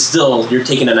 Mm-hmm. But it's still, you're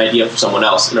taking an idea from someone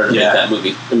else in order to make that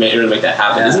movie, in order to make that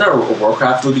happen. Yeah. Isn't there a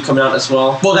Warcraft movie coming out as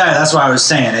well? Well, that's what I was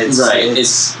saying.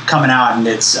 It's coming out, and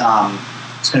it's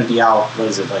going to be out. What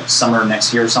is it, like summer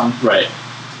next year or something? Right.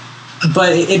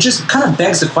 But it just kind of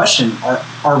begs the question: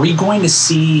 Are we going to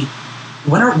see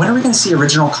when are we going to see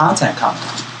original content come?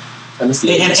 And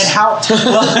how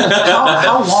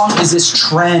long is this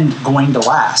trend going to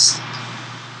last?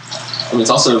 I mean, it's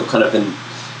also kind of been,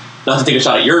 not to take a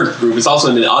shot at your group, it's also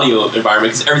in the audio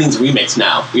environment because everything's remixed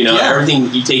now.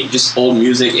 Everything, you take just old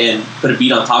music and put a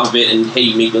beat on top of it, and hey,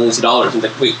 you make millions of dollars. And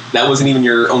like, wait, that wasn't even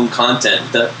your own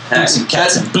content. The heck? Boots and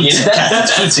cats and boots and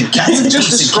cats, boots and cats. You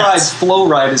just described Flow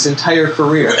Ride's entire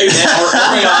career. Every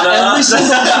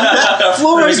single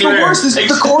Flow Ride's the worst.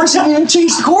 The chorus, he didn't even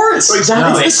change the chorus.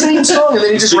 Exactly. It's the same song, and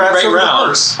then he just raps over the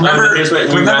chorus. Remember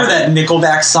that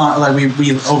Nickelback song? Like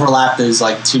we overlapped those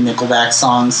like two Nickelback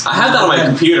songs. I have that on my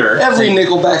computer. Every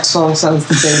Nickelback song sounds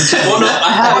the same. Well, no,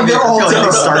 I have.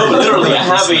 Literally, I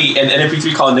have an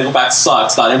MP3 called Nickelback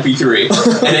Sucks.mp3,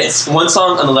 and it's one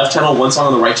song on the left channel, one song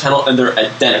on the right channel, and they're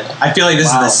identical. I feel like this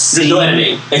is the same. There's no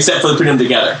editing except for putting them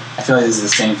together. I feel like this is the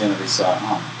same thing that we saw.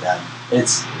 Oh my god,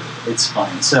 it's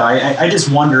funny. So I just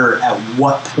wonder at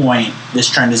what point this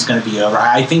trend is going to be over.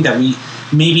 I think that we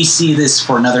maybe see this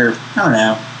for another, I don't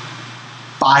know,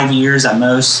 5 years at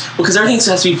most. Well, because everything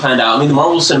has to be planned out. I mean, the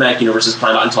Marvel Cinematic Universe is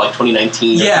planned out until like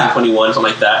 2019 or 2021,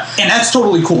 something like that. And that's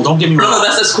totally cool. Don't get me wrong. No,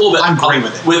 that's cool. But I'm great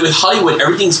with it. With Hollywood,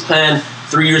 everything's planned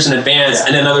 3 years in advance,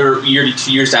 and another year to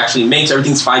 2 years to actually make. So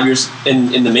everything's 5 years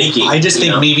in the making. I just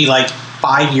think maybe like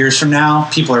 5 years from now,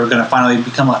 people are going to finally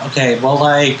become like, okay, well,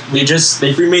 like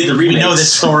they've remade the remake. We know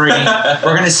this story.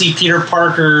 We're going to see Peter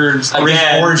Parker's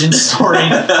origin story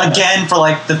again for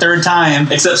like the third time.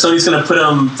 Except Sony's going to put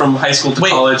him from high school to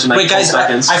college in like 12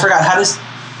 seconds. I forgot.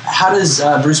 How does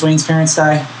Bruce Wayne's parents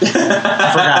die?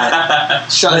 I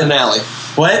forgot. Shot in an alley.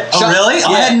 What? Really? Yeah.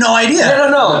 I had no idea.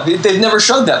 No. They've never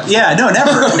showed that before. Yeah, no,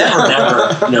 never.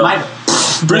 No.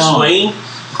 Bruce Wayne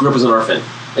grew up as an orphan,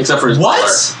 except for his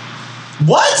brother.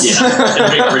 What?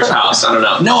 Yeah, in a rich house. I don't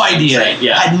know. No idea.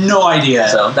 Yeah. I had no idea.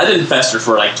 So that didn't fester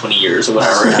for like 20 years or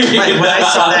whatever. when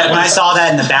I saw that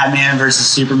in the Batman versus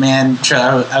Superman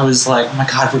trailer, I was like, oh my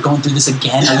god, we're going through this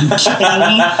again? Are you kidding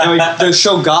me? The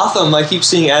show Gotham, I keep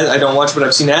seeing ads. I don't watch, but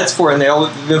I've seen ads for it. And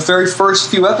the very first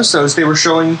few episodes, they were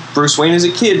showing Bruce Wayne as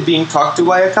a kid being talked to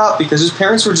by a cop because his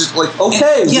parents were just like,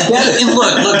 okay, we get it. And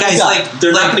look, guys, like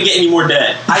they're not going to get any more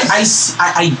dead. I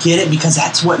get it because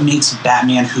that's what makes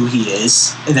Batman who he is.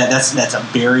 That's a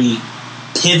very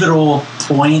pivotal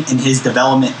point in his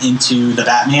development into the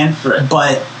Batman. Right.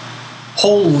 But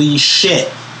holy shit,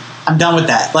 I'm done with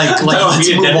that. Let's move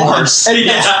on.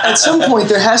 At some point,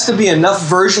 there has to be enough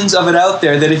versions of it out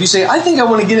there that if you say, I think I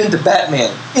want to get into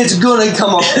Batman, it's going to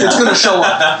come up. It's going to show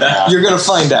up. Yeah. You're going to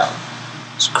find out.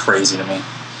 It's crazy to me.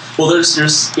 Well, there's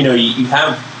you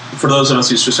have, for those of us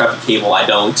who subscribe to cable, I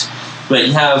don't, but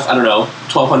you have,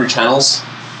 1,200 channels.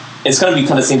 It's going to be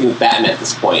kind of the same thing with Batman at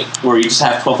this point, where you just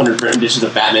have 1,200 renditions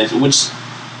of Batman. Which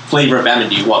flavor of Batman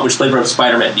do you want? Which flavor of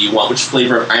Spider-Man do you want? Which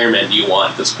flavor of Iron Man do you want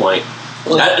at this point?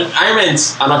 Iron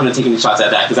Man's. I'm not going to take any shots at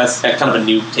that because that's kind of a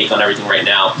new take on everything right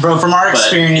now. Bro, from our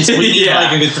experience, we need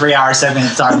like a good 3-hour segment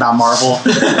to talk about Marvel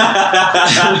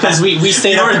because we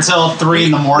stayed up until 3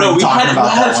 in the morning talking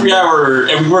about that. We had a 3-hour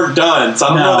and we weren't done, so I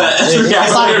don't know that.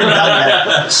 It's not even done yet.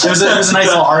 It was a nice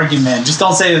little argument. Just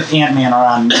don't say Ant-Man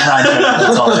around.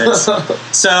 That's all it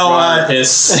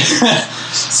is.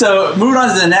 So moving on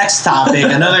to the next topic,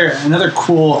 another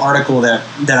cool article that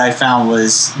I found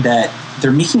was that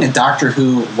they're making a Doctor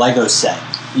Who Lego set.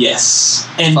 Yes.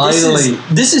 And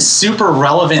this is super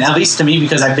relevant, at least to me,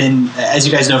 because I've been, as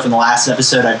you guys know from the last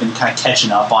episode, I've been kind of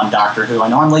catching up on Doctor Who. I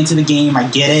know I'm late to the game, I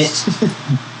get it,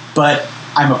 but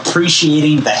I'm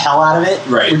appreciating the hell out of it.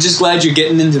 Right. We're just glad you're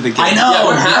getting into the game. I know. Yeah,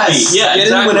 we're happy. Yes. Yeah, Get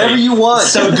in whenever you want.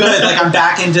 So good. Like I'm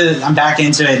back into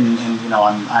it, and you know,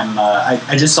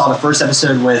 I just saw the first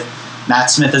episode with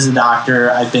Matt Smith as a Doctor.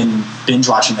 I've been binge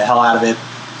watching the hell out of it.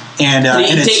 And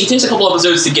it takes a couple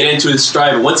episodes to get into his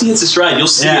stride, but once he hits his stride, you'll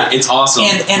see it. It's awesome.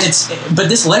 But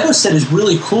this Lego set is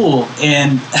really cool,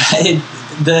 and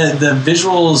the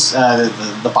visuals,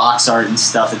 the box art and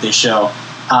stuff that they show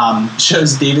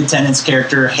shows David Tennant's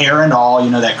character, hair and all,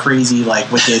 you know, that crazy like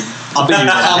wicked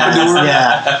pompadour,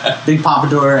 big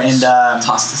pompadour, and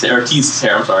tossed his hair, or teased his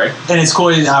hair. I'm sorry. And it's cool.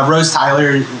 Rose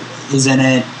Tyler is in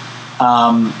it.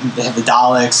 They have the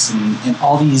Daleks and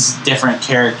all these different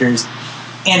characters.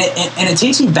 And it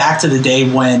takes me back to the day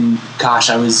when, gosh,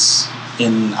 I was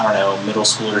in, I don't know, middle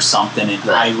school or something, and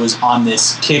I was on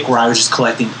this kick where I was just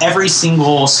collecting every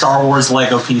single Star Wars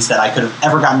Lego piece that I could have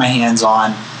ever gotten my hands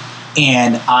on,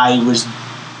 and I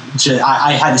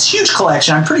had this huge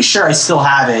collection. I'm pretty sure I still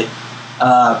have it,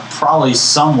 probably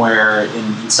somewhere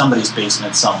in somebody's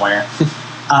basement somewhere.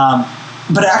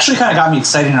 But it actually kind of got me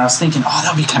excited, and I was thinking, oh,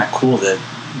 that would be kind of cool to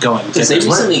go and because they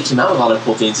recently came out with a lot of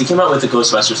cool things. They came out with the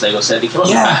Ghostbusters Lego set. They came out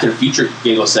with the Back to the Future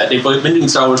Lego set. They've been doing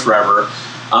Star Wars forever.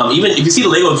 Even if you see the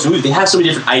Lego movies, they have so many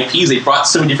different IPs. They brought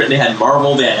so many different. They had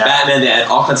Marvel, they had Batman, they had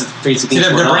all kinds of crazy things.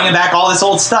 They're bringing back all this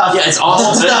old stuff. Yeah, it's all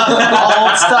old stuff. All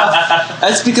old stuff.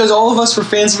 That's because all of us were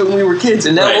fans of it when we were kids,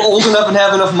 and now we're old enough and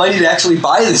have enough money to actually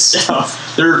buy this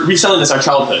stuff. They're reselling us our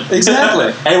childhood.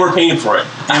 Exactly. And we're paying for it.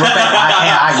 I'm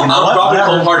dropping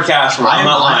cold hard cash for it. I'm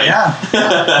not lying. Yeah,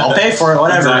 I'll pay for it.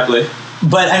 Whatever. Exactly.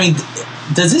 But I mean,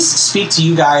 does this speak to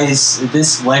you guys?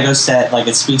 This Lego set, like,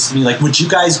 it speaks to me. Like, would you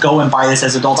guys go and buy this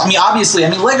as adults? I mean, obviously,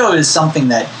 Lego is something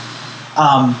that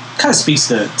kind of speaks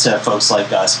to folks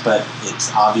like us, but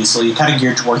it's obviously kind of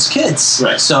geared towards kids.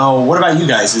 Right. So, what about you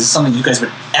guys? Is this something you guys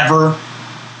would ever?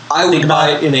 I would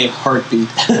buy it in a heartbeat.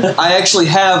 I actually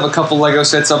have a couple Lego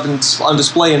sets up on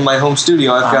display in my home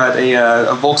studio. I've got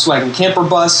a Volkswagen camper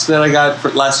bus that I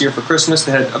got last year for Christmas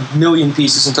that had 1 million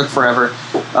pieces and took forever.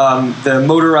 The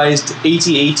motorized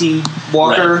AT-AT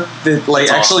walker that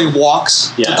actually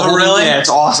walks. Yeah. Oh, really? Yeah, it's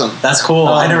awesome. That's cool.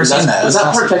 I've never seen that. Was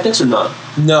that part of Technics or not?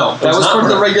 No, that was part of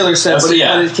the regular set, but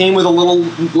it came with a little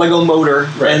Lego motor,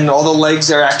 and all the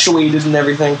legs are actuated and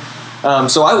everything.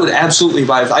 So I would absolutely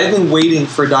buy it. I've been waiting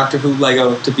for Doctor Who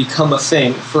Lego to become a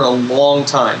thing for a long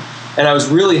time. And I was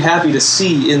really happy to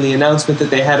see in the announcement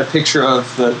that they had a picture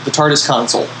of the TARDIS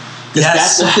console.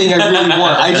 Yes. That's the thing I really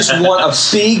want. I just want a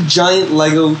big, giant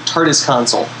Lego TARDIS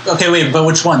console. Okay, wait, but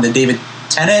which one? The David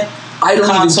Tennant? I don't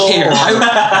console? even care.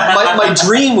 My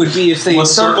dream would be if they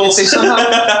somehow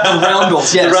the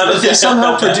roundels. Yes, if they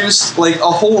somehow produced like a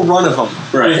whole run of them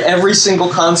with every single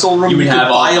console room. You could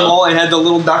buy them all. I had the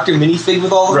little Dr. minifig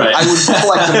with all of them. I would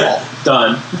collect them all.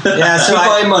 Done. Yeah, so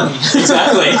buy money.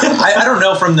 Exactly. I don't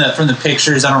know from the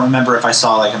pictures. I don't remember if I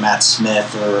saw like a Matt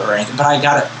Smith or anything. But I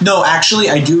got it. No,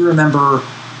 actually, I do remember.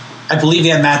 I believe they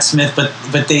had Matt Smith,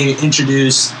 but they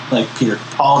introduced like Peter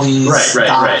Capaldi's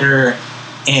Doctor.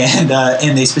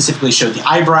 And they specifically showed the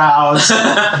eyebrows,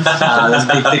 those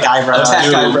big thick eyebrows.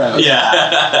 Attack eyebrows.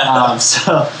 Yeah.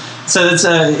 So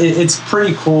it's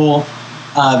pretty cool.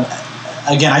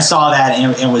 Again, I saw that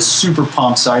and was super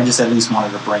pumped. So I just at least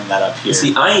wanted to bring that up here.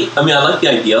 See, I like the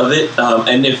idea of it.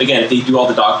 And if they do all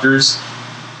the Doctors,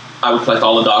 I would collect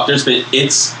all the Doctors. But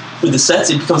it's with the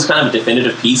sets, it becomes kind of a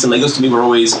definitive piece. And Legos to me were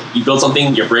always you build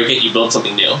something, you break it, you build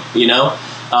something new. You know.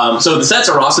 So the sets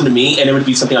are awesome to me, and it would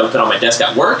be something I would put on my desk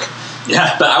at work.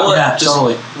 Yeah, but I want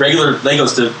regular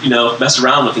Legos to mess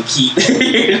around with and keep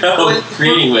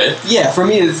creating with. Yeah, for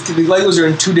me, the Legos are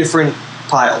in two different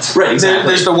piles. Right, exactly.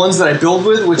 There's the ones that I build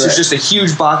with, which is just a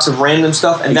huge box of random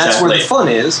stuff, and that's where the fun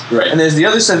is. Right. And there's the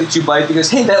other set that you buy because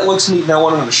hey, that looks neat, and I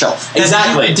want it on the shelf.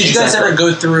 Exactly. Did you guys ever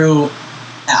go through?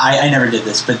 I never did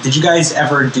this, but did you guys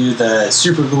ever do the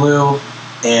super glue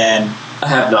and I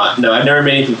have not. No, I've never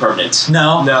made anything permanent.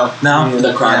 No? No.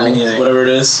 The Crackle, me neither. whatever it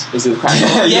is. Is it the Crackle?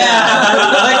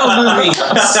 Lego movie.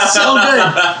 So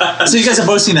good. So you guys have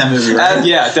both seen that movie, right?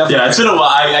 Yeah, definitely. Yeah, it's been a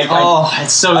while.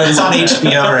 It's so good. It's on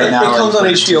HBO right now. It comes on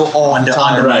HBO all the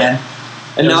time. Right.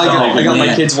 And now I got my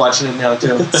man. kids watching it now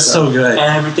too. So good.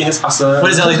 Everything is awesome. What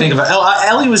does Ellie think about it?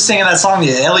 Ellie was singing that song.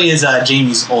 Ellie is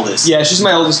Jamie's oldest. Yeah, she's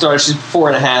my oldest daughter. She's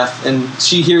 4.5, and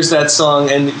she hears that song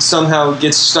and somehow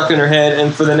gets stuck in her head.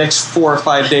 And for the next 4 or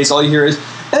 5 days, all you hear is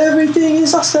 "Everything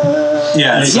is awesome."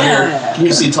 Yeah. You're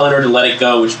usually telling her to let it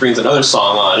go, which brings another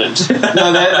song on.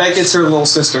 No, that gets her little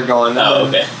sister going. Oh,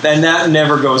 okay. And that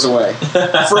never goes away.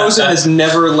 Frozen has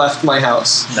never left my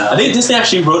house. No. I think Disney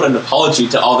actually wrote an apology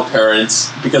to all the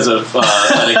parents because of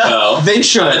Let It Go. They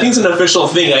should. I think it's an official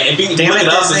thing. I think Damn look it, it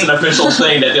up. Disney. It's an official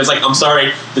thing that it's like, I'm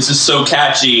sorry, this is so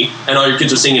catchy, and all your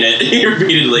kids are singing it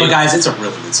repeatedly. But guys, it's a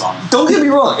really good song. Don't get me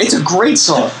wrong, it's a great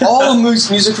song. All the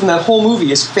music from that whole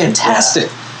movie is fantastic.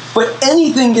 But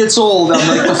anything gets old on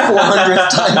like the 400th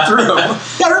time through.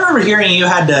 Yeah, I remember hearing you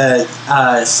had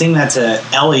to sing that to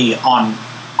Ellie on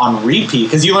repeat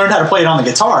because you learned how to play it on the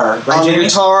guitar, right? On Jamie? the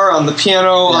guitar, on the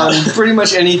piano, on pretty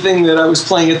much anything that I was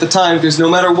playing at the time, because no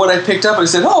matter what I picked up, I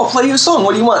said, "Oh, play you a song.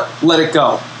 What do you want?" "Let it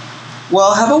go."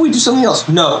 "Well, how about we do something else?"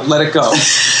 "No, let it go."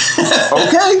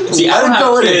 Okay, See, I let don't it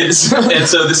go. have It kids, is. and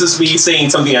so this is me saying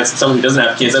something as someone who doesn't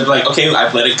have kids. I'd be like, okay,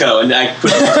 I've let it go, and I put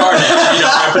the guitar down,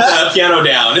 I put the piano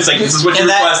down. It's like, this is what you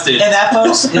requested. And that,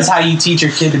 folks, is how you teach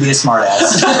your kid to be a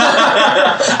smartass.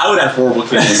 I would have horrible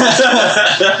kids.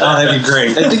 Oh, that'd be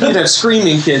great. I think you'd have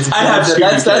screaming kids. I'd have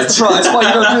screaming That's the problem. That's why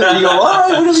you don't do that. You go, "All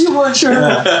right, whatever you want, sure."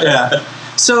 Yeah.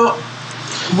 So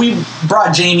we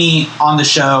brought Jamie on the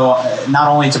show not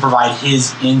only to provide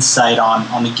his insight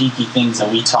on the geeky things that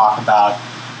we talk about,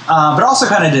 but also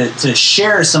kind of to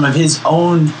share some of his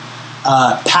own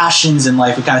passions in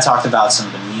life. We kind of talked about some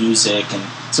of the music and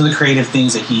some of the creative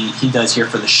things that he does here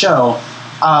for the show.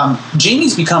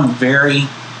 Jamie's become very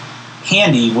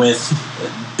handy with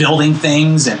building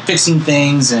things and fixing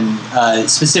things, and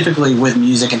specifically with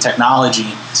music and technology.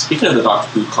 Speaking of the Doctor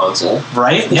Who console,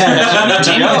 right? Yeah,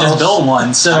 Jamie can just build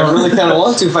one. So I really kind of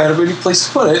want to if I had a good place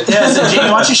to put it. yeah. So Jamie,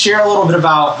 why don't you share a little bit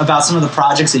about some of the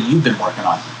projects that you've been working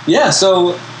on? Yeah,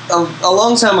 so a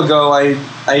long time ago,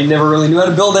 I never really knew how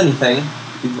to build anything,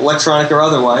 electronic or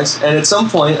otherwise, and at some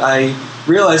point I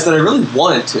realized that I really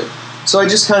wanted to. So I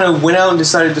just kind of went out and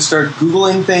decided to start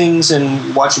Googling things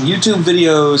and watching YouTube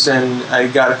videos, and I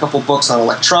got a couple books on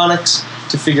electronics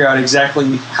to figure out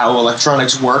exactly how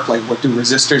electronics work, like what do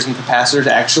resistors and capacitors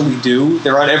actually do.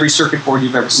 They're on every circuit board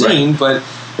you've ever seen, but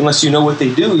unless you know what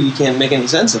they do, you can't make any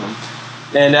sense of them.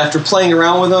 And after playing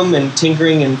around with them and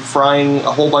tinkering and frying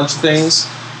a whole bunch of things,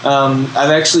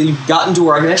 I've actually gotten to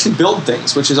where I can actually build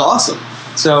things, which is awesome.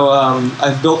 So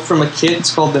I've built from a kit.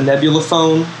 It's called the Nebula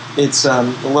Phone. It's a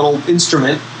little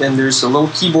instrument, and there's a little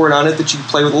keyboard on it that you can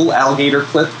play with a little alligator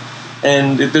clip.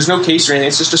 And there's no case or anything.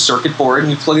 It's just a circuit board,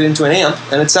 and you plug it into an amp,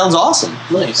 and it sounds awesome.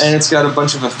 Nice. And it's got a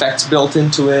bunch of effects built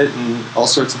into it and all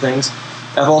sorts of things.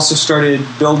 I've also started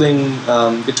building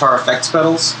guitar effects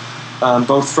pedals,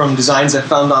 both from designs I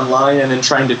found online and then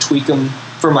trying to tweak them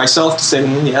for myself to say,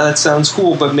 yeah, that sounds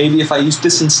cool, but maybe if I used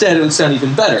this instead, it would sound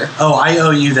even better. Oh, I owe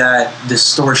you that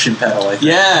distortion pedal, I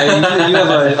think. Yeah, you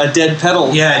have a dead pedal,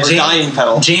 or dying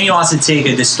pedal. Jamie wants to take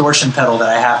a distortion pedal that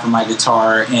I have for my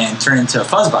guitar and turn it into a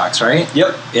fuzz box, right?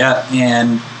 Yep. Yeah,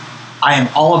 and I am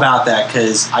all about that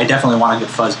because I definitely want a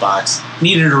good fuzz box.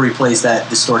 Needed to replace that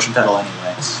distortion pedal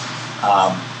anyway.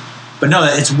 But no,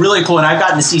 it's really cool, and I've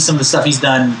gotten to see some of the stuff he's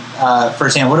done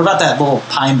firsthand. What about that little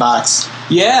pine box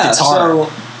guitar? So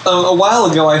a while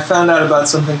ago I found out about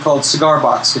something called cigar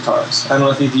box guitars. I don't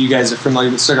know if either of you guys are familiar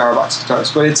with cigar box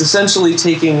guitars, but it's essentially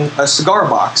taking a cigar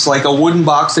box, like a wooden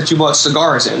box that you bought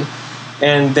cigars in,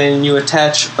 and then you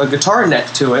attach a guitar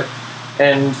neck to it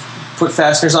and put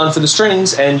fasteners on for the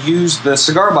strings and use the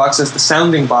cigar box as the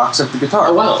sounding box of the guitar.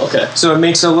 Oh, wow, okay. So it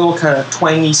makes a little kind of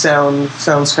twangy sound.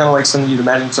 Sounds kind of like something you'd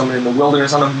imagine someone in the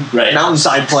wilderness on a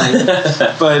mountainside playing.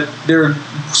 But they're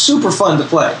super fun to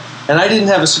play. And I didn't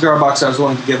have a cigar box I was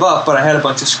willing to give up, but I had a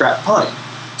bunch of scrap pine.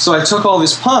 So I took all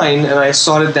this pine and I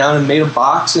sawed it down and made a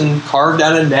box and carved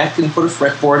out a neck and put a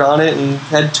fretboard on it and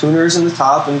had tuners in the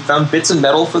top and found bits of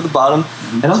metal for the bottom.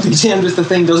 And I'll be damned if the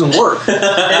thing doesn't work.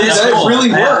 It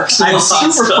really works. It's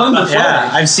super fun to play. Yeah,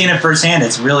 I've seen it firsthand.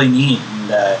 It's really neat.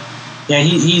 And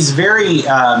he's very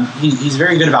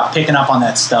very good about picking up on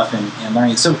that stuff and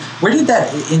learning. So where did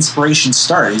that inspiration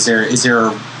start? Is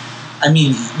there? I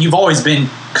mean, you've always been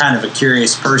kind of a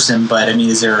curious person, but I mean,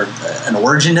 is there an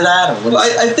origin to that? Or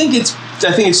what I think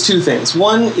it's two things.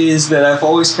 One is that I've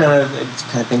always I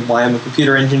think why I'm a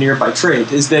computer engineer by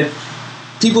trade is that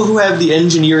people who have the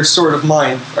engineer sort of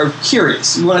mind are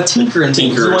curious. You want to tinker in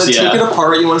things. You want to take it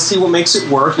apart. You want to see what makes it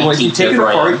work. You want to take it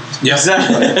apart. Yeah.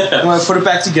 Exactly. You want to put it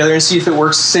back together and see if it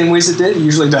works the same way as it did. It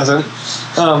usually doesn't.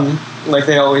 Like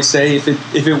they always say, if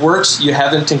it works, you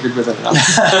haven't tinkered with it enough.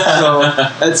 So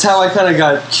that's how I kind of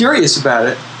got curious about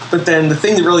it. But then the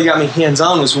thing that really got me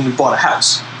hands-on was when we bought a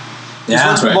house. Because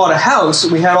once we bought a house,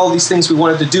 we had all these things we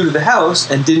wanted to do to the house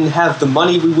and didn't have the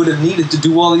money we would have needed to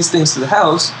do all these things to the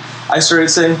house. I started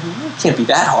saying, it can't be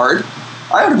that hard.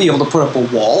 I ought to be able to put up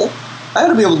a wall. I ought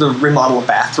to be able to remodel a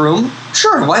bathroom.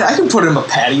 Sure, I can put in a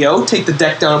patio, take the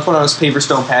deck down and put on a paver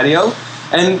stone patio.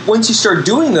 And once you start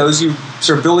doing those, you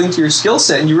start building to your skill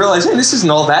set and you realize, hey, this isn't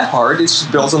all that hard. It's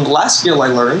just built on the last skill I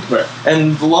learned. Right.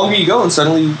 And the longer you go and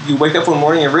suddenly you wake up one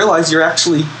morning and realize you're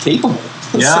actually capable.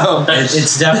 Yeah, so,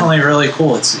 it's definitely really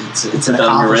cool. It's an accomplishment.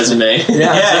 On your resume.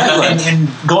 Yeah, and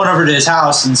going over to his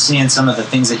house and seeing some of the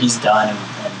things that he's done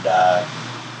and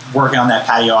working on that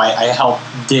patio, I helped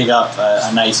dig up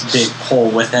a nice big hole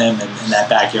with him in that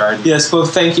backyard. Yes,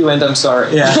 both thank you and I'm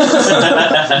sorry.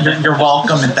 Yeah, you're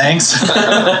welcome and thanks.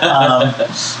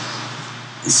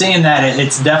 Seeing that,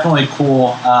 it's definitely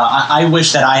cool. I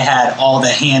wish that I had all the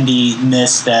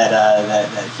handiness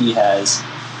that he has.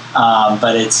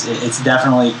 But it's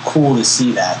definitely cool to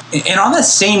see that. And on the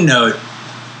same note,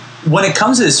 when it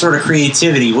comes to this sort of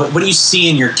creativity, what do you see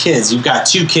in your kids? You've got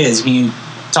 2 kids. Can you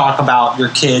talk about your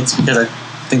kids? Because I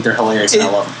think they're hilarious and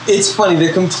I love them. It's funny.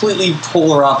 They're completely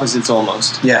polar opposites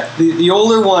almost. Yeah. The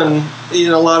older one,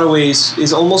 in a lot of ways,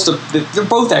 is almost they're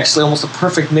both actually almost a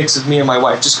perfect mix of me and my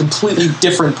wife, just completely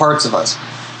different parts of us.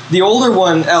 The older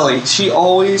one, Ellie, she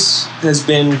always has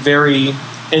been very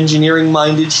engineering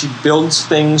minded. She builds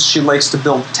things. She likes to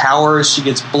build towers. She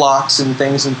gets blocks and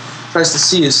things and tries to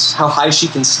see how high she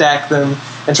can stack them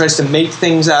and tries to make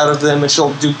things out of them. And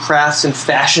she'll do crafts and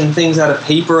fashion things out of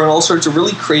paper and all sorts of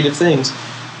really creative things.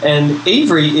 And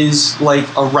Avery is like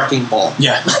a wrecking ball.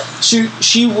 Yeah.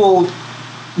 She will.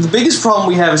 The biggest problem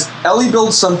we have is Ellie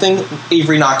builds something,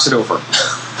 Avery knocks it over.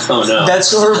 Oh no!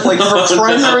 That's her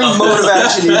primary mode of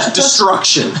action is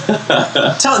destruction.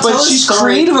 But she's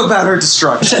creative about her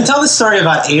destruction. Tell the story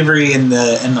about Avery and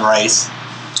the rice.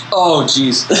 Oh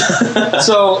jeez.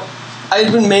 So I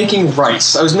had been making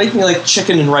rice. I was making like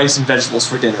chicken and rice and vegetables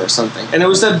for dinner or something, and it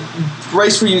was that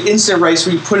rice instant rice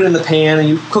where you put it in the pan and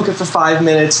you cook it for 5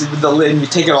 minutes with the lid and you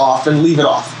take it off and leave it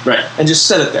off, right? And just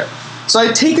set it there. So I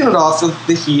had taken it off with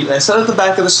the heat and I set it at the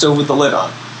back of the stove with the lid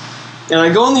on. And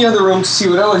I go in the other room to see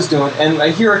what Ellie's doing, and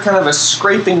I hear a kind of a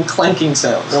scraping, clanking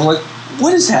sound. And I'm like,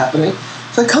 what is happening?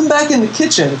 So I come back in the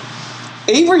kitchen.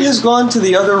 Avery has gone to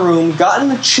the other room,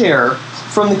 gotten a chair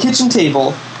from the kitchen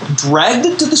table, dragged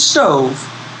it to the stove,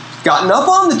 gotten up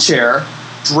on the chair,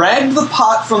 dragged the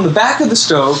pot from the back of the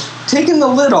stove, taken the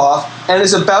lid off, and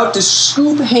is about to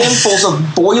scoop handfuls of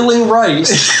boiling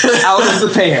rice out of the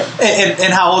pan.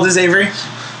 And how old is Avery?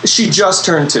 She just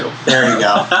turned 2. There you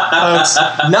go.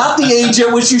 Not the age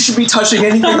at which you should be touching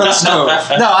anything on the stove.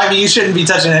 No, I mean, you shouldn't be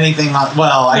touching anything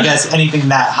I guess anything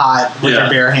that hot with your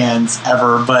bare hands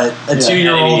ever, but a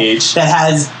 2-year-old that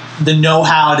has the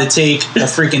know-how to take a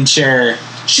freaking chair.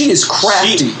 She is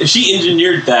crafty. She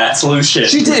engineered that solution.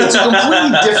 She did. It's a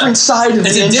completely different side of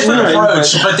it's the engineering. It's a different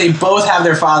approach, but they both have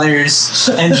their father's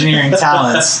engineering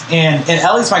talents. And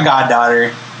Ellie's my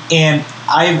goddaughter, and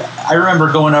I remember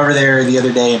going over there the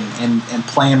other day and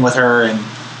playing with her, and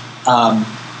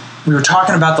we were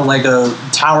talking about the Lego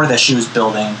tower that she was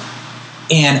building,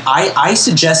 and I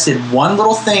suggested one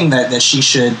little thing that she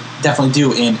should definitely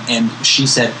do, and she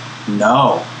said,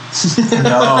 no,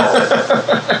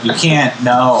 you can't,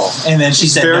 no. And then she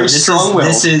said, very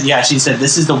strong-willed. She said,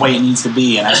 this is the way it needs to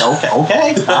be. And I said,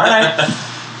 okay, all right.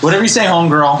 Whatever you say,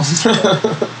 homegirl.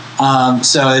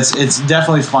 So it's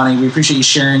definitely funny. We appreciate you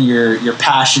sharing your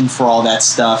passion for all that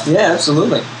stuff. Yeah,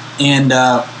 absolutely. And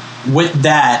with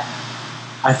that,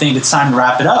 I think it's time to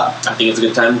wrap it up. I think it's a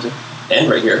good time to end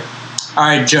right here. All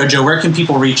right, Jojo, where can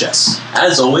people reach us?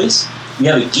 As always, we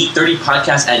have a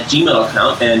Geek30podcast at Gmail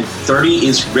account, and 30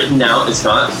 is written out. It's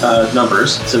not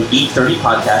numbers. So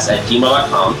Geek30podcast at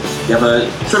gmail.com. We have a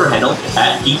Twitter handle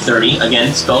at Geek30,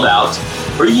 again, spelled out.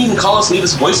 Or you can call us and leave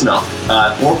us a voicemail,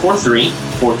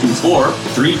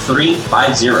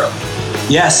 443-424-3350.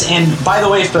 Yes, and by the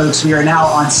way, folks, we are now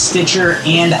on Stitcher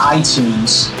and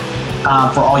iTunes.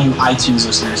 For all you iTunes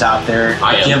listeners out there,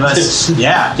 give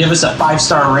us a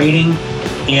 5-star rating,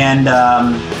 and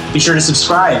be sure to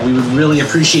subscribe. We would really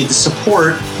appreciate the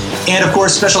support. And of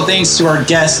course, special thanks to our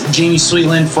guest, Jamie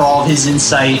Sweetland, for all of his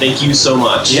insight. Thank you so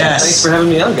much. Yes. Thanks for having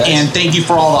me on, guys. And thank you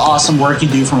for all the awesome work you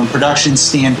do from a production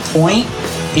standpoint.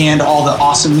 and all the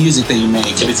awesome music that you make.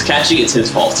 If it's catchy, it's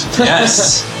his fault.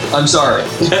 Yes. I'm sorry.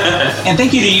 And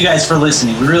thank you to you guys for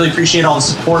listening. We really appreciate all the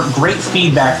support. Great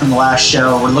feedback from the last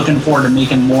show. We're looking forward to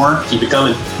making more. Keep it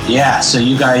coming. Yeah, so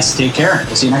you guys take care.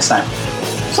 We'll see you next time.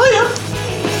 See ya.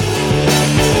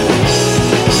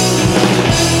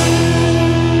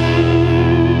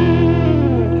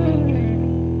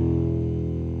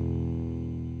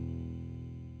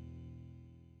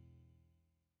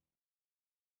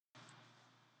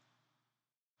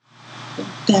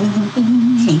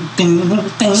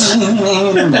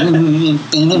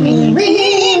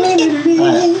 All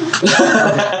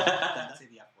right.